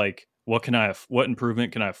it is like, what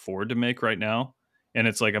improvement can I afford to make right now? And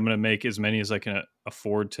it's like, I'm going to make as many as I can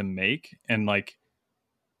afford to make. And like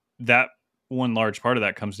that one large part of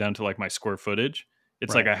that comes down to like my square footage.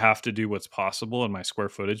 It's like, I have to do what's possible in my square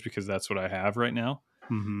footage because that's what I have right now.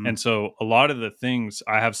 And so a lot of the things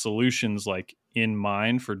I have solutions like in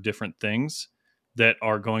mind for different things that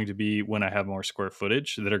are going to be when I have more square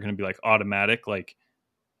footage that are going to be like automatic, like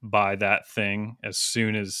buy that thing as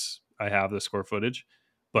soon as I have the square footage.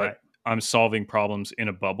 But I'm solving problems in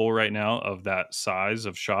a bubble right now of that size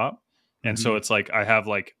of shop. And so it's like, I have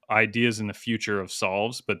like ideas in the future of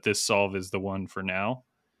solves, but this solve is the one for now.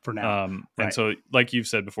 And so like you've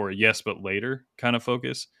said before, yes, but later kind of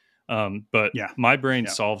focus. But my brain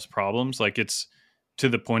solves problems. Like it's to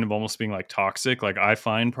the point of almost being like toxic. Like I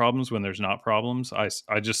find problems when there's not problems.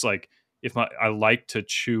 I just like, I like to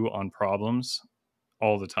chew on problems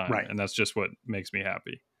all the time. And that's just what makes me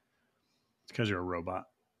happy. It's because you're a robot.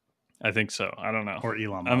 I think so. I don't know. Or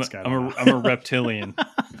Elon Musk. I'm a reptilian.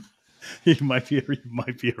 You might be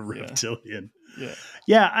a reptilian.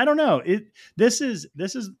 Yeah. I don't know. This is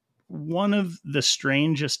one of the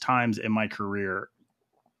strangest times in my career,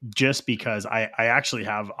 just because I actually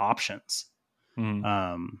have options.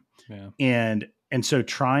 And so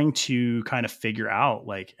trying to kind of figure out,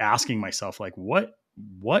 like asking myself, like, what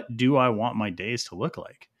do I want my days to look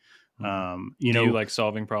like? You Do you know, like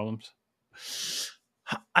solving problems?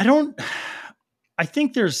 I don't, I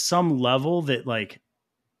think there's some level that like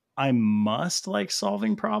I must like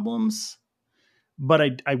solving problems, but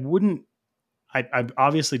I wouldn't, I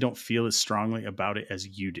obviously don't feel as strongly about it as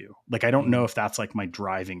you do. Like, I don't know if that's like my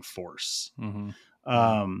driving force.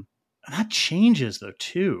 Mm-hmm. That changes though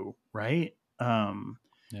too, right?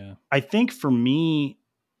 Yeah. I think for me,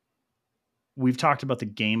 we've talked about the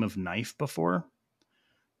game of knife before.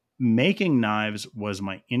 Making knives was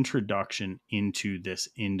my introduction into this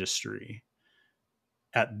industry.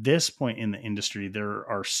 At this point in the industry, there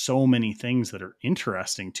are so many things that are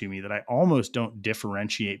interesting to me that I almost don't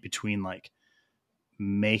differentiate between like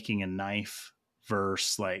making a knife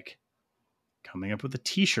versus like coming up with a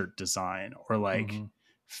t-shirt design or like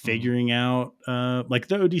figuring out like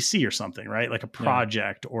the ODC or something, right? Like a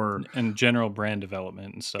project or and general brand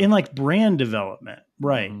development and stuff. in like brand development.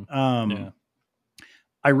 Right. Yeah.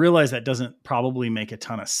 I realize that doesn't probably make a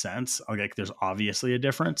ton of sense. Like there's obviously a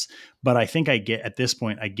difference, but I think I get at this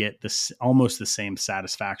point, I get this almost the same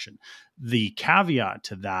satisfaction. The caveat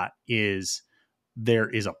to that is there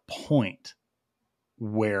is a point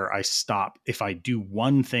where I stop. If I do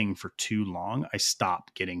one thing for too long, I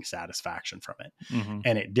stop getting satisfaction from it.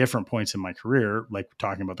 And at different points in my career, like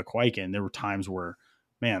talking about the Kwaikin, there were times where,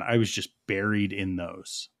 man, I was just buried in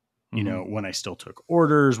those, you know, when I still took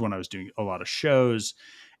orders, when I was doing a lot of shows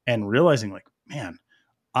and realizing like, man,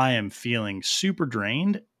 I am feeling super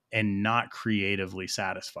drained and not creatively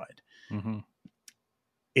satisfied.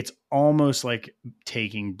 It's almost like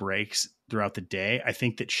taking breaks throughout the day. I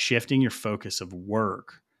think that shifting your focus of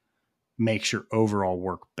work makes your overall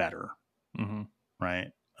work better.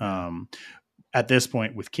 Right. At this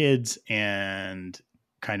point with kids and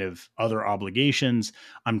kind of other obligations,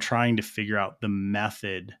 I'm trying to figure out the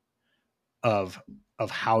method of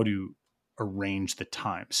how to arrange the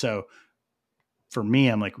time. So for me,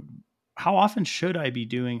 I'm like, how often should I be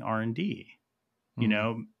doing R&D? You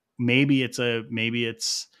know, maybe it's a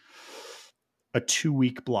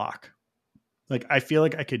 2-week block. Like, I feel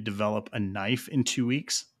like I could develop a knife in 2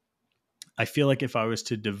 weeks. I feel like if I was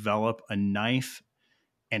to develop a knife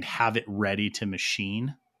and have it ready to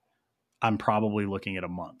machine, I'm probably looking at a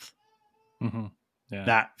month. Yeah.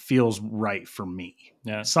 That feels right for me.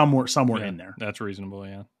 Yeah. Somewhere in there. That's reasonable.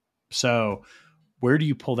 Yeah. So where do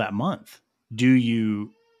you pull that month? Do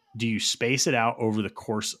you space it out over the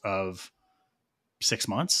course of 6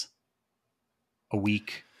 months, a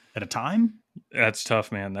week at a time? That's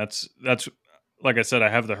tough, man. That's like I said, I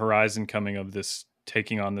have the horizon coming of this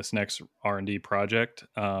taking on this next R&D project.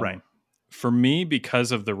 Right. For me,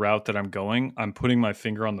 because of the route that I'm going, I'm putting my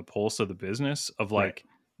finger on the pulse of the business of like,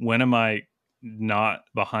 when am I not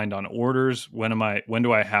behind on orders? When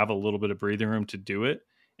do I have a little bit of breathing room to do it?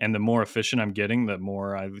 And the more efficient I'm getting, the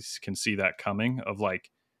more I can see that coming of like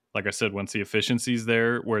I said, once the efficiency's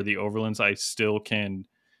there, where the overlands,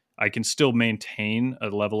 I can still maintain a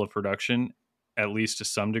level of production, at least to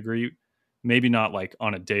some degree, maybe not like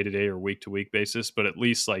on a day-to-day or week-to-week basis, but at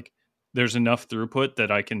least like there's enough throughput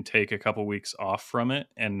that I can take a couple weeks off from it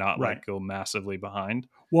and not like go massively behind.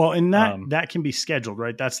 Well, and that can be scheduled,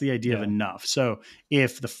 right? That's the idea of enough. So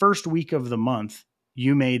if the first week of the month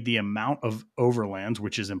you made the amount of overlands,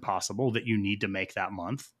 which is impossible, that you need to make that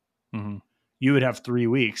month, you would have 3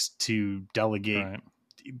 weeks to delegate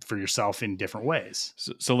for yourself in different ways.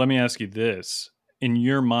 So let me ask you this. In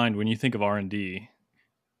your mind, when you think of R&D,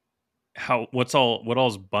 what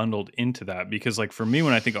all's bundled into that? Because like for me,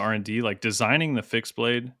 when I think R&D, like designing the fixed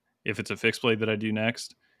blade, if it's a fixed blade that I do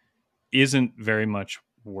next, isn't very much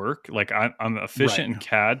work. Like I'm efficient in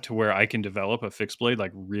CAD to where I can develop a fixed blade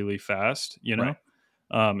like really fast, you know?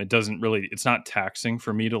 It's not taxing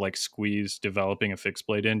for me to like squeeze developing a fixed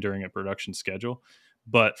blade in during a production schedule.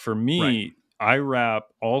 But for me, I wrap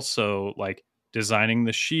also like designing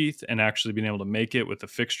the sheath and actually being able to make it with the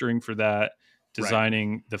fixturing for that,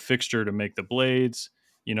 designing the fixture to make the blades,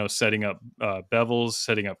 you know, setting up bevels,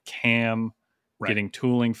 setting up cam, getting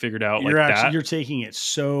tooling figured out. You're taking it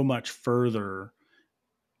so much further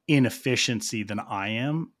in efficiency than I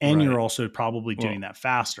am. And you're also probably doing that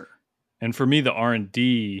faster. And for me, the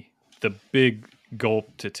R&D, the big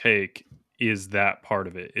gulp to take is that part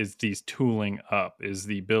of it, is these tooling up, is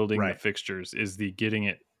the building the fixtures, is the getting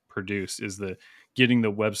it produced, is the getting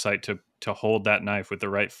the website to hold that knife with the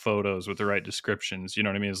right photos, with the right descriptions. You know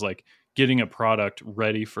what I mean? It's like getting a product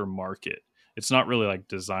ready for market. It's not really like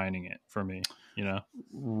designing it for me, you know?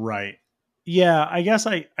 Right. Yeah. I guess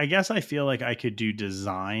I feel like I could do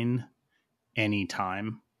design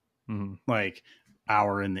anytime. Like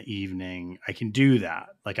hour in the evening, I can do that.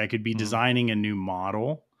 Like I could be designing a new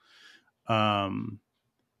model.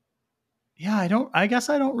 I guess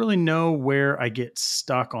I don't really know where I get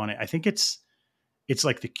stuck on it. I think it's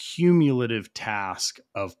like the cumulative task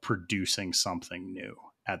of producing something new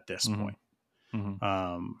at this Mm-hmm. point.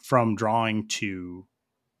 Mm-hmm. From drawing to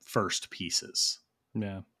first pieces.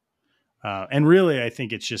 Yeah. And really, I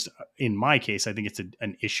think it's just, in my case, I think it's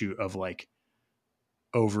an issue of like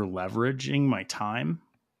over leveraging my time.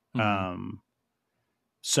 Mm-hmm.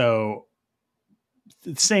 So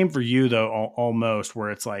same for you though, almost,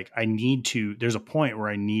 where it's like, there's a point where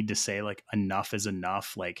I need to say like, enough is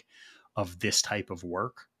enough, like, of this type of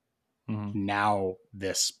work. Mm-hmm. Now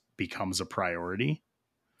this becomes a priority.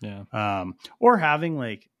 Yeah. Or having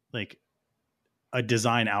like a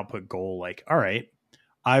design output goal, like, all right,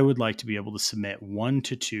 I would like to be able to submit 1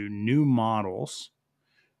 to 2 new models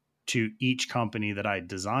to each company that I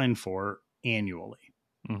design for annually.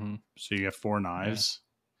 Mm-hmm. So you have 4 Yeah. knives,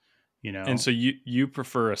 And so you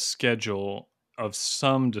prefer a schedule of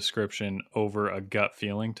some description over a gut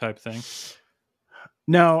feeling type thing?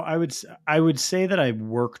 No, I would say that I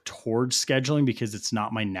work towards scheduling because it's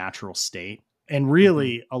not my natural state. And Mm-hmm.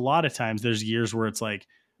 really, a lot of times there's years where it's like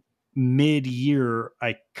mid-year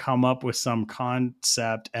I come up with some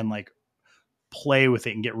concept and like play with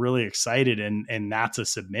it and get really excited, and that's a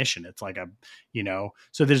submission. It's like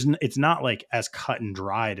so it's not like as cut and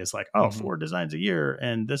dried as like, oh, Mm-hmm. 4 designs a year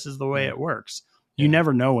and this is the way Yeah. it works. You Yeah.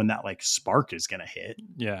 never know when that like spark is going to hit,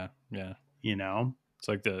 Yeah. Yeah. It's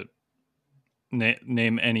like the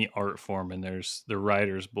name any art form, and there's the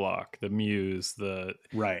writer's block, the muse, the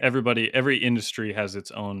Right. every industry has its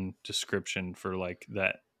own description for like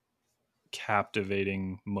that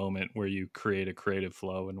captivating moment where you create a creative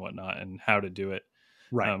flow and whatnot, and how to do it.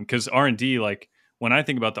 Right. Because R&D, like when I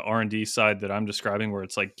think about the R&D side that I'm describing, where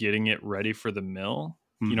it's like getting it ready for the mill,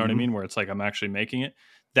 you know what I Mm-hmm. mean? Where it's like I'm actually making it,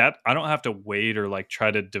 that I don't have to wait or like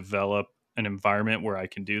try to develop an environment where I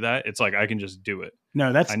can do that. It's like I can just do it.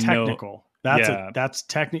 No, that's I know. technical. Yeah. That's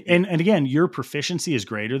technical. And again, your proficiency is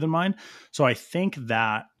greater than mine. So I think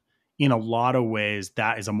that in a lot of ways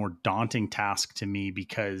that is a more daunting task to me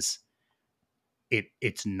because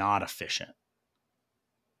it's not efficient.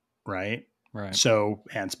 Right? Right. So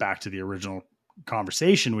hence back to the original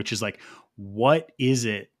conversation, which is like, what is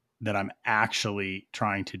it that I'm actually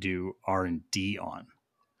trying to do R&D on?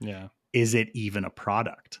 Yeah. Is it even a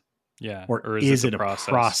product? Yeah. Or is is it it a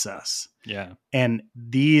process? Yeah. And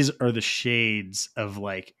these are the shades of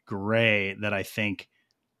like gray that I think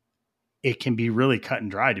it can be really cut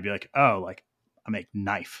and dry to be like, oh, like I make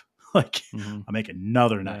knife, like Mm-hmm. I make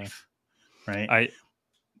another Yeah. knife. Right.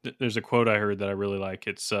 There's a quote I heard that I really like.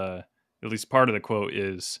 It's at least part of the quote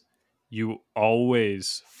is, you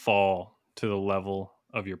always fall to the level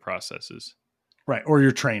of your processes. Right. Or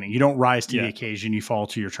your training. You don't rise to the Yeah, occasion, you fall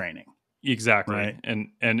to your training. exactly. Right. And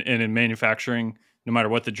in manufacturing, no matter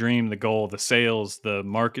what the dream, the goal, the sales, the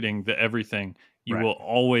marketing, the everything, you Right. will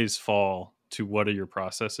always fall to what are your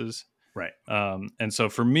processes. Right. And so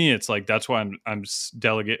for me, it's like that's why I'm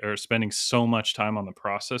delegate or spending so much time on the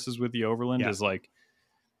processes with the Overland. Yeah. Is like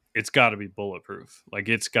it's got to be bulletproof. Like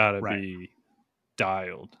it's got to Right. be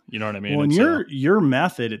dialed. You know what I mean? Well, and And so your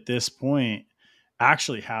method at this point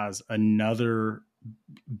actually has another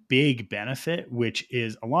big benefit, which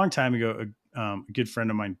is a long time ago, a good friend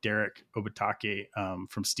of mine, Derek Obatake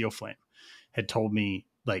from Steel Flame, had told me,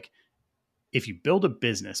 like, if you build a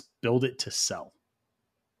business, build it to sell.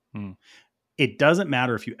 It doesn't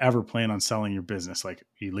matter if you ever plan on selling your business, like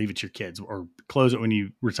you leave it to your kids or close it when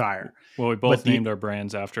you retire. well, we both named our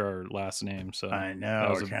brands after our last name, so I know,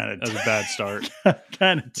 that was a bad start.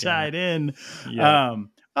 kind of tied in. Yeah.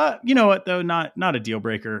 You know what though? Not a deal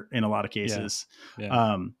breaker in a lot of cases.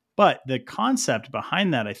 Yeah. But the concept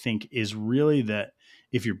behind that, I think, is really that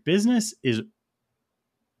if your business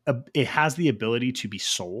it has the ability to be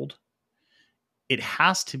sold, it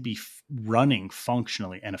has to be running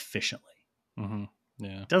functionally and efficiently. Mm-hmm.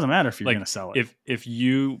 Yeah. It doesn't matter if you're Like going to sell it. if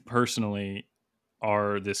you personally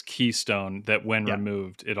are this keystone that when Yeah.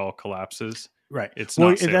 removed, it all collapses. Right. It's Well,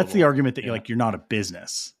 not that's the saleable. argument that Yeah. you're not a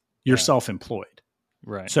business. You're Yeah. self-employed.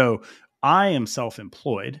 Right. So I am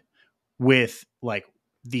self-employed with like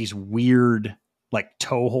these weird like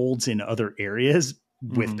toeholds in other areas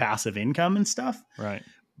with Mhm. passive income and stuff. Right.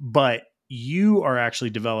 But you are actually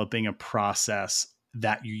developing a process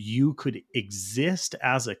that you could exist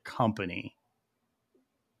as a company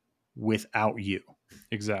without you.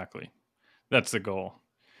 Exactly. That's the goal.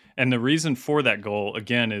 And the reason for that goal,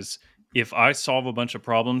 again, is if I solve a bunch of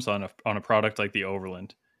problems on a product like the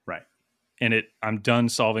Overland, Right. and I'm done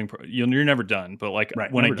solving, you're never done. But like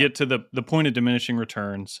Right, when I never get to the point of diminishing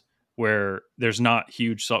returns where there's not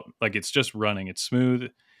huge, like it's just running, it's smooth,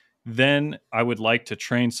 then I would like to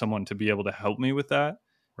train someone to be able to help me with that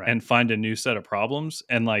Right. and find a new set of problems.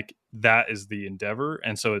 And like, that is the endeavor.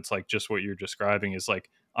 And so it's like just what you're describing is like,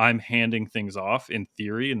 I'm handing things off in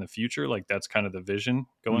theory in the future. Like that's kind of the vision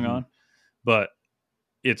going Mm-hmm. on. But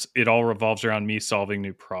it all revolves around me solving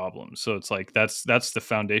new problems. So it's like that's the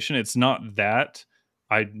foundation. It's not that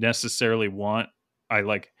I necessarily want I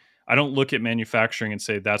like I don't look at manufacturing and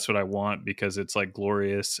say that's what I want because it's like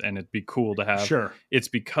glorious and it'd be cool to have. Sure. It's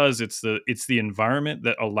because it's the environment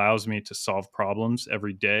that allows me to solve problems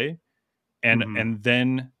every day Mm-hmm. and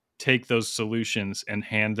then take those solutions and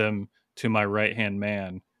hand them to my right hand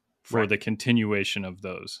man for Right. the continuation of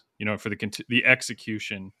those, for the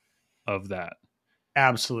execution of that.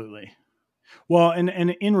 Absolutely. Well, and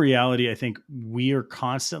in reality, I think we are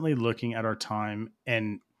constantly looking at our time,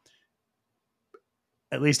 and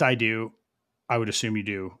at least I do. I would assume you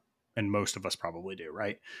do, and most of us probably do,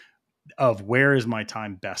 right? Of where is my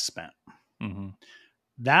time best spent? Mm-hmm.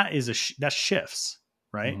 That is that shifts,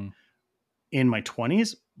 right? Mm-hmm. In my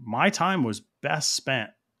 20s, my time was best spent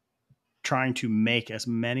trying to make as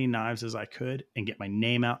many knives as I could and get my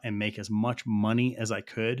name out and make as much money as I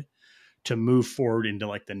could to move forward into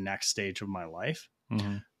like the next stage of my life.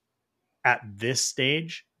 Mm-hmm. At this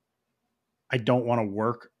stage, I don't want to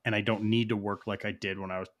work and I don't need to work like I did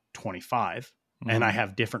when I was 25. And I Mm-hmm.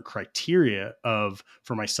 have different criteria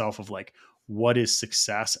for myself of like, what is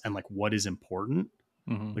success and like, what is important.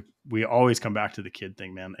 Mm-hmm. Like we always come back to the kid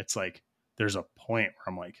thing, man. It's like, there's a point where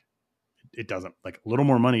I'm like, it doesn't like a little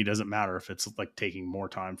more money doesn't matter if it's like taking more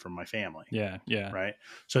time from my family. Yeah. Yeah. Right.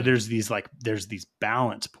 So Yeah. there's these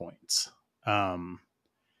balance points. And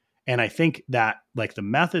I think that like the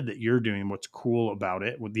method that you're doing, what's cool about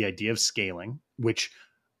it with the idea of scaling, which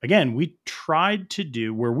again, we tried to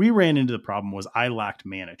do where we ran into the problem was I lacked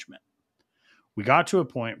management. We got to a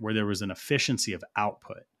point where there was an efficiency of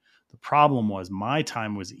output. The problem was my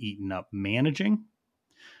time was eaten up managing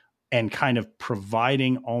and kind of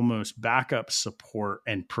providing almost backup support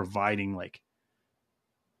and providing like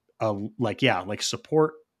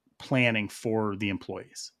support planning for the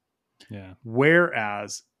employees. Yeah.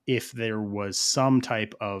 Whereas if there was some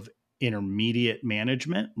type of intermediate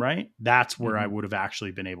management, right, that's where I would have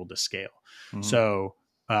actually been able to scale. Mm-hmm. So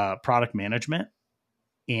product management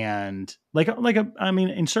and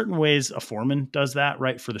in certain ways, a foreman does that,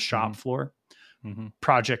 right, for the shop floor. Mm-hmm.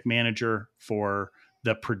 Project manager for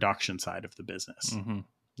the production side of the business,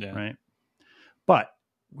 Yeah. right? But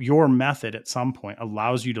your method at some point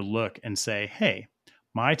allows you to look and say, hey,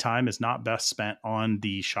 my time is not best spent on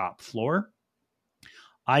the shop floor.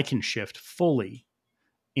 I can shift fully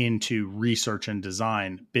into research and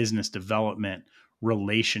design, business development,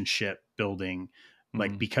 relationship building,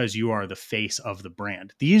 like because you are the face of the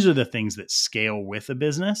brand. These are the things that scale with a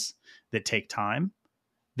business that take time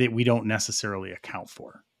that we don't necessarily account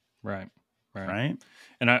for. Right. Right.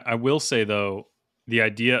 And I will say though, the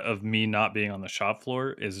idea of me not being on the shop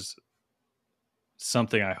floor is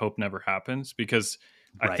something I hope never happens because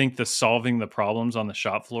I think the solving the problems on the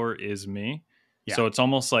shop floor is me. Yeah. So it's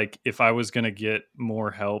almost like if I was going to get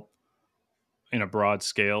more help in a broad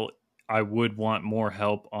scale, I would want more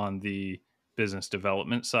help on the business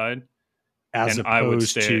development side. As And I would opposed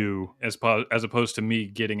stay to as opposed to me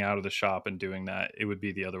getting out of the shop and doing that. It would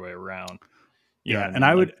be the other way around. You know what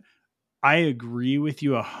I and mean? I agree with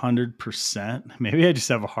you 100%. Maybe I just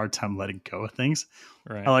have a hard time letting go of things.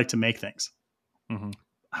 Right. I like to make things. Mm-hmm.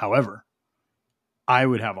 However, I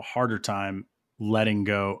would have a harder time letting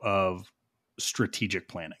go of strategic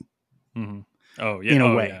planning. Mm-hmm. Oh, yeah. In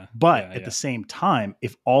a way. Yeah. But at the same time,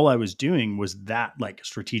 if all I was doing was that like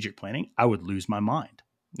strategic planning, I would lose my mind.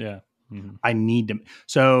 Yeah. Mm-hmm. I need to.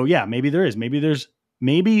 So yeah, maybe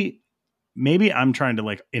I'm trying to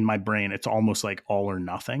like in my brain, it's almost like all or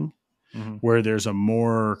nothing, where there's a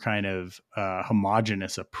more kind of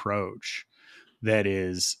homogenous approach that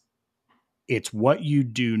is, it's what you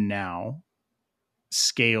do now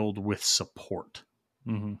scaled with support,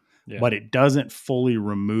 but it doesn't fully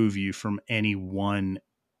remove you from any one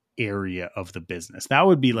area of the business. That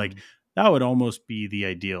would be like, that would almost be the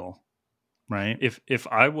ideal, right? If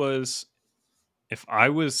I was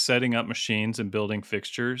setting up machines and building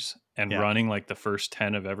fixtures and running like the first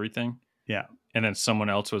 10 of everything, and then someone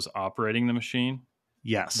else was operating the machine,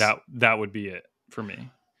 that would be it for me.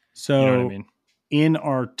 So you know what I mean? In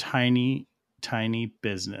our tiny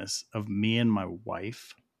business of me and my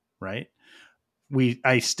wife, right?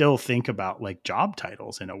 I still think about like job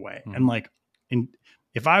titles in a way. And like,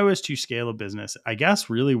 if I was to scale a business, I guess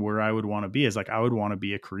really where I would want to be is like, I would want to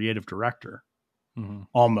be a creative director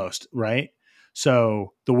almost. Right.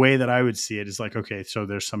 So the way that I would see it is like, okay, so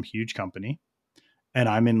there's some huge company and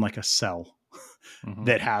I'm in like a cell Mm-hmm.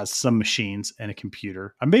 that has some machines and a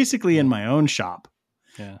computer. I'm basically in my own shop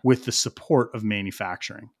Yeah. with the support of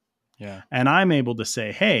manufacturing. Yeah. And I'm able to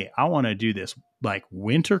say, hey, I want to do this like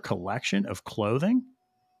winter collection of clothing.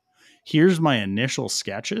 Here's my initial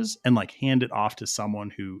sketches, and like hand it off to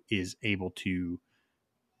someone who is able to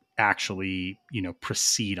actually,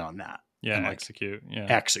 proceed on that Yeah. and like Execute. Yeah.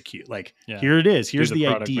 execute. Like, Yeah. here it is. Do Here's the the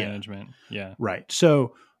product idea. management. Yeah. Right.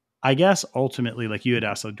 So I guess ultimately, like you had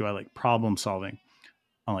asked, like, do I like problem solving?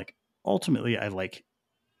 I'm like, ultimately, I like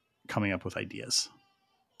coming up with ideas.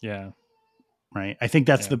 Yeah. Right. I think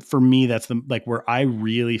that's for me, that's the, like where I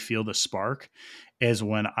really feel the spark is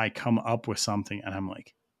when I come up with something and I'm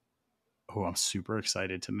like, oh, I'm super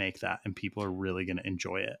excited to make that. And people are really going to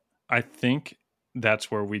enjoy it. I think that's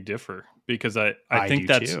where we differ, because I think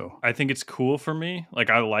do too. I think it's cool for me. Like,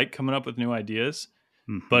 I like coming up with new ideas,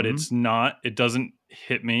 but Mm-hmm. it doesn't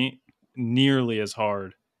hit me nearly as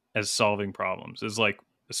hard as solving problems. Is like,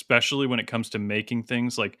 especially when it comes to making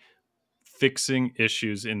things, like fixing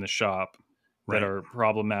issues in the shop that Right. are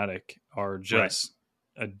problematic are Right. just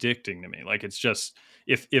addicting to me. Like, it's just,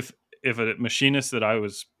 if a machinist that I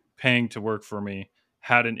was paying to work for me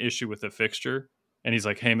had an issue with a fixture and he's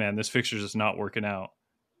like, "Hey man, this fixture's just not working out."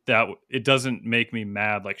 It doesn't make me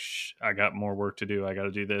mad like, I got more work to do. I got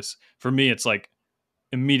to do this. For me, it's like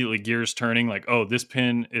immediately gears turning, like, "Oh, this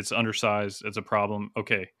pin, it's undersized, it's a problem.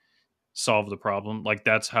 Okay, solve the problem." Like,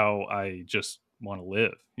 that's how I just want to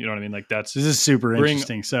live. You know what I mean? Like, that's This is super bring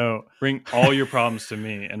interesting. So, bring all your problems to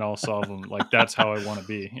me and I'll solve them. Like, that's how I want to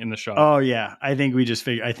be in the shop. oh yeah, I think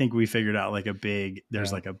we figured out like there's Yeah.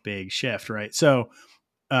 like a big shift, right? So,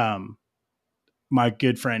 um, my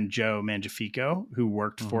good friend Joe Mangiafico, who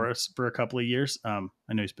worked Mm-hmm. for us for a couple of years. I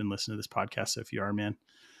know he's been listening to this podcast. So if you are, man,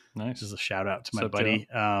 Nice. just a shout out to my What's up, Joe?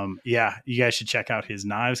 buddy. Yeah, you guys should check out his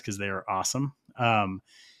knives because they are awesome.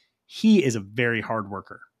 He is a very hard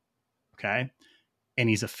worker. Okay. And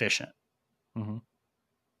he's efficient. Mm-hmm.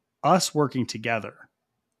 Us working together,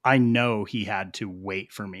 I know he had to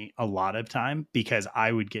wait for me a lot of time because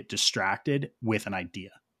I would get distracted with an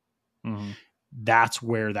idea. Mm-hmm. That's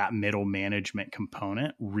where that middle management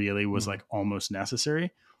component really was Mm-hmm. like almost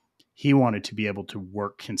necessary. He wanted to be able to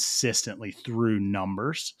work consistently through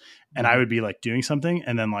numbers. And I Mm-hmm. would be like doing something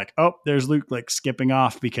and then like, oh, there's Luke like skipping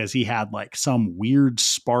off because he had like some weird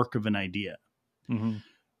spark of an idea. Mm-hmm.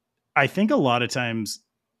 I think a lot of times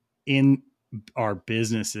in our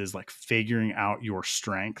businesses, like figuring out your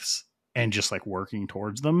strengths and just like working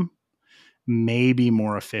towards them may be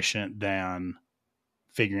more efficient than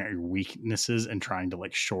figuring out your weaknesses and trying to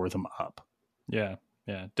like shore them up. Yeah.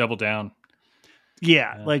 Yeah. Double down.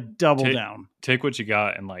 Yeah, Yeah. like double Take down. take what you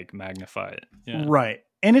got and like magnify it. Yeah. Right.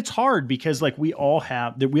 And it's hard because like we all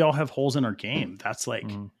have holes in our game. That's like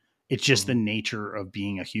Mm-hmm. it's just Mm-hmm. the nature of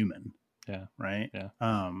being a human, Yeah. right?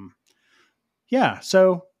 Yeah. Yeah,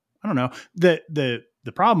 so I don't know. The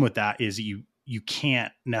problem with that is you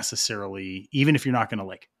can't necessarily, even if you're not going to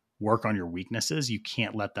like work on your weaknesses, you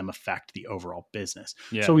can't let them affect the overall business.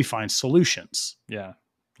 Yeah. So we find solutions. Yeah.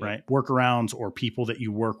 Right. Workarounds or people that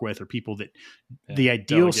you work with or people that the Yeah.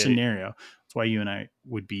 ideal Delegate. scenario. That's why you and I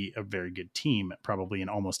would be a very good team, probably in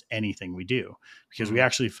almost anything we do, because we Mm-hmm.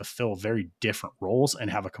 actually fulfill very different roles and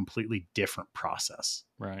have a completely different process.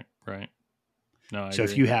 Right. Right. No, I So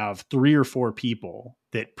agree. if you have 3 or 4 people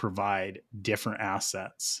that provide different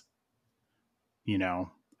assets,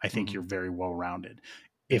 I think Mm-hmm. you're very well rounded.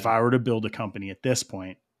 Yeah. If I were to build a company at this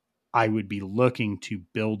point, I would be looking to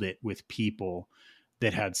build it with people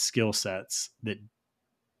that had skill sets that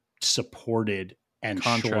supported and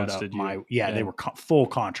shored up Contrasted you. they were full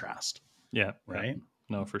contrast. Yeah. Yeah. Right.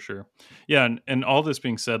 No, for sure. Yeah. And all this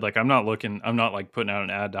being said, like, I'm not like putting out an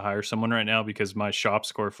ad to hire someone right now, because my shop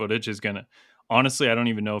square footage is going to, honestly, I don't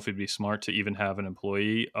even know if it'd be smart to even have an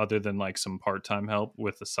employee other than like some part-time help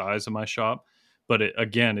with the size of my shop. But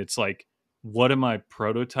again, it's like, what am I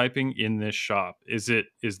prototyping in this shop? Is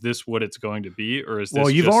this what it's going to be? Or is Well,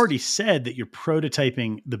 this you've just, already said that you're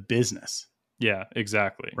prototyping the business. yeah,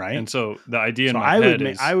 exactly. Right. And so the idea So in my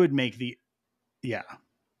head I would make the, yeah.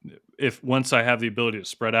 If once I have the ability to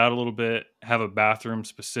spread out a little bit, have a bathroom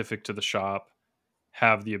specific to the shop,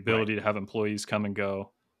 have the ability to have employees come and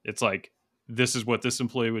go, it's like, this is what this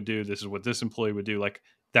employee would do. This is what this employee would do. Like,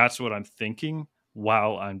 that's what I'm thinking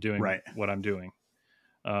while I'm doing what I'm doing.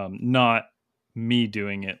 Not me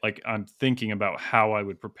doing it. Like, I'm thinking about how I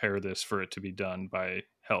would prepare this for it to be done by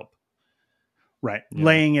help. Right. Yeah.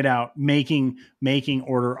 Laying it out, making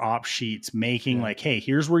order op sheets, making like, hey,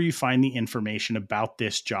 here's where you find the information about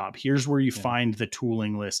this job. Here's where you find the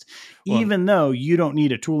tooling list, even though you don't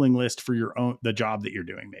need a tooling list for the job that you're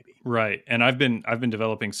doing maybe. Right. And I've been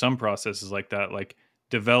developing some processes like that, like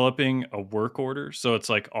developing a work order. So it's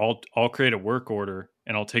like I'll create a work order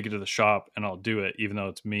and I'll take it to the shop and I'll do it, even though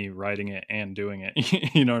it's me writing it and doing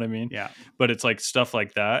it. You know what I mean? Yeah. But it's like stuff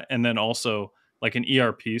like that. And then also like an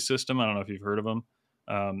ERP system. I don't know if you've heard of them.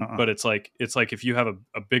 But it's like if you have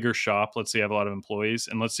a bigger shop, let's say you have a lot of employees,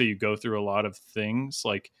 and let's say you go through a lot of things,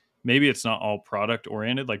 like maybe it's not all product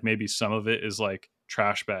oriented, like maybe some of it is like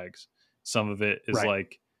trash bags, some of it is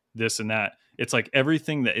like this and that. It's like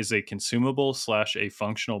everything that is a consumable / a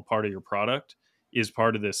functional part of your product is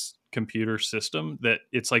part of this computer system, that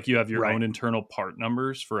it's like you have your own internal part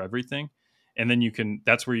numbers for everything. And then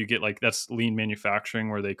that's where you get like, that's lean manufacturing,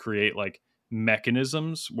 where they create like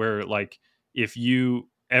mechanisms where like, if you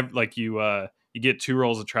get 2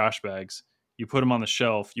 rolls of trash bags, you put them on the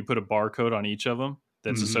shelf, you put a barcode on each of them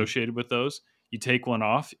that's associated with those. You take one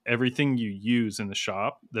off, everything you use in the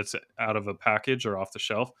shop that's out of a package or off the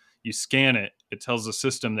shelf, you scan it. It tells the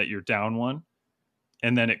system that you're down one,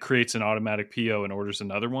 and then it creates an automatic PO and orders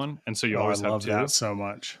another one. And so you always have 2. I love that so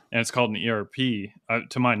much. And it's called an ERP.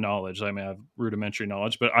 To my knowledge, I may have rudimentary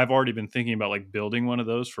knowledge, but I've already been thinking about like building one of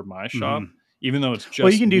those for my shop. Even though it's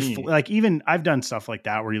just you can do like, even I've done stuff like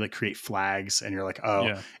that where you like create flags and you're like,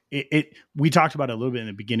 we talked about it a little bit in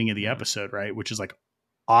the beginning of the episode, right? Which is like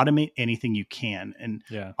automate anything you can, and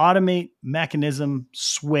automate, mechanism,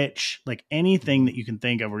 switch, like anything that you can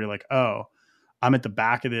think of where you're like, oh, I'm at the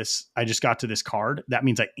back of this. I just got to this card. That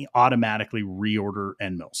means I automatically reorder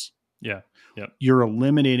end mills. Yeah. Yep. You're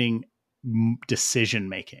eliminating decision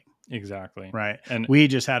making. Exactly. Right. And we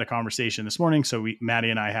just had a conversation this morning. So Maddie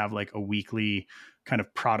and I have like a weekly kind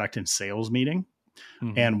of product and sales meeting.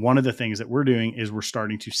 And one of the things that we're doing is we're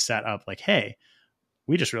starting to set up like, hey,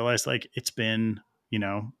 we just realized like it's been,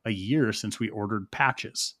 a year since we ordered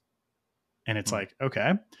patches. And it's like,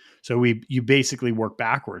 okay, so you basically work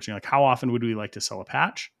backwards. You're like, how often would we like to sell a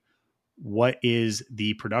patch? What is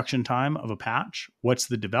the production time of a patch? What's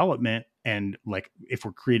the development? And like, if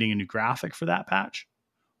we're creating a new graphic for that patch,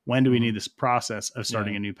 when do we need this process of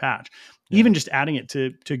starting a new patch? Even just adding it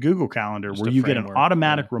to Google Calendar, just where you get an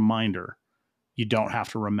automatic reminder. You don't have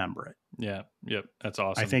to remember it. Yeah. Yep. That's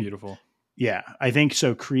awesome. Beautiful. Yeah. I think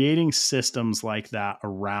so. Creating systems like that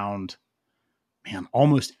around, man,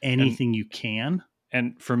 almost anything you can.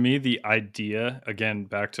 And for me, the idea, again,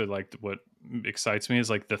 back to like what excites me, is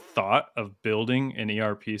like the thought of building an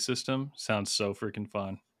ERP system sounds so freaking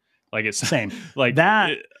fun. Like it's same like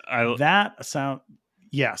that.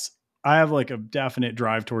 Yes, I have like a definite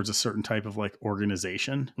drive towards a certain type of like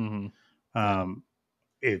organization.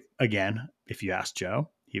 If you ask Joe,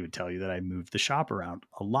 he would tell you that I move the shop around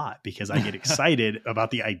a lot because I get excited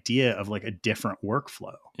about the idea of like a different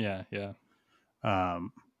workflow. Yeah.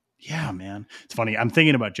 Yeah, man. It's funny. I'm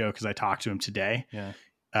thinking about Joe because I talked to him today. Yeah.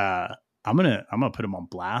 I'm gonna put him on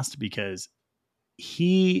blast because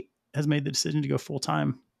he has made the decision to go full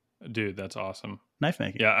time. Dude, that's awesome. Knife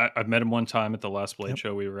making. Yeah, I've met him one time at the last Blade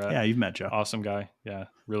show we were at. Yeah, you've met Joe. Awesome guy. Yeah,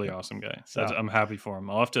 really awesome guy. So I'm happy for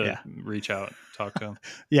him. I'll have to reach out, talk to him.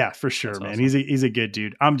 Yeah, for sure, that's man. Awesome. He's a good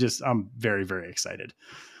dude. I'm very, very excited.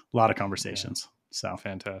 A lot of conversations. So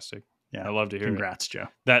fantastic. Yeah, I love to hear Congrats, it. Joe.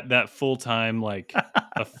 That full-time like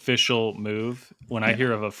official move. When I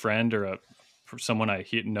hear of a friend or someone I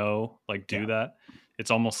know like do that,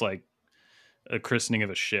 it's almost like a christening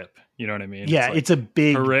of a ship. You know what I mean? Yeah, it's, like, it's a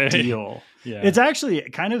big hooray. deal. Yeah, it's actually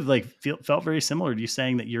kind of like felt very similar to you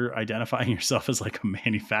saying that you're identifying yourself as like a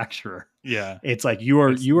manufacturer. Yeah, it's like you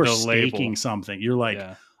are staking label. Something. You're like,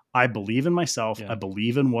 I believe in myself. Yeah. I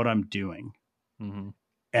believe in what I'm doing, and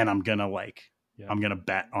I'm gonna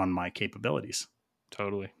bet on my capabilities.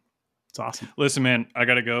 Totally. It's awesome. Listen, man, I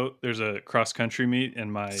got to go. There's a cross country meet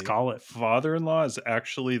and my father-in-law is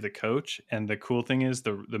actually the coach. And the cool thing is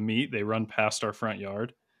the meet, they run past our front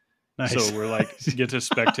yard. Nice. So we're like, get to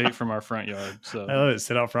spectate from our front yard. So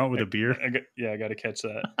sit out front with a beer. I got to catch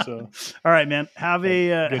that. So, all right, man, have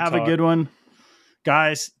a good one,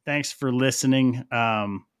 guys. Thanks for listening.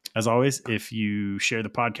 As always, if you share the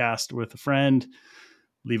podcast with a friend,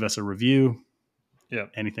 leave us a review. Yeah.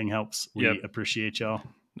 Anything helps. We appreciate y'all.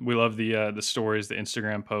 We love the stories, the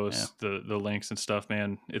Instagram posts, the links and stuff,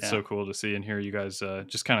 man. It's so cool to see and hear you guys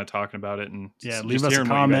just kind of talking about it and leave us a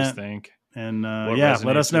comment. What you guys think. And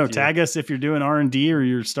let us know. Tag us if you're doing R&D or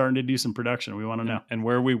you're starting to do some production. We want to know. And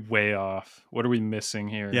where are we way off? What are we missing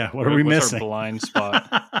here? Yeah, what are we missing? What's our blind spot?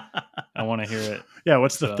 I want to hear it. Yeah,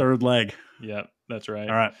 what's the third leg? Yeah, that's right.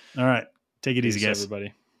 All right. Take it easy, Peace, guys.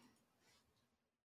 everybody.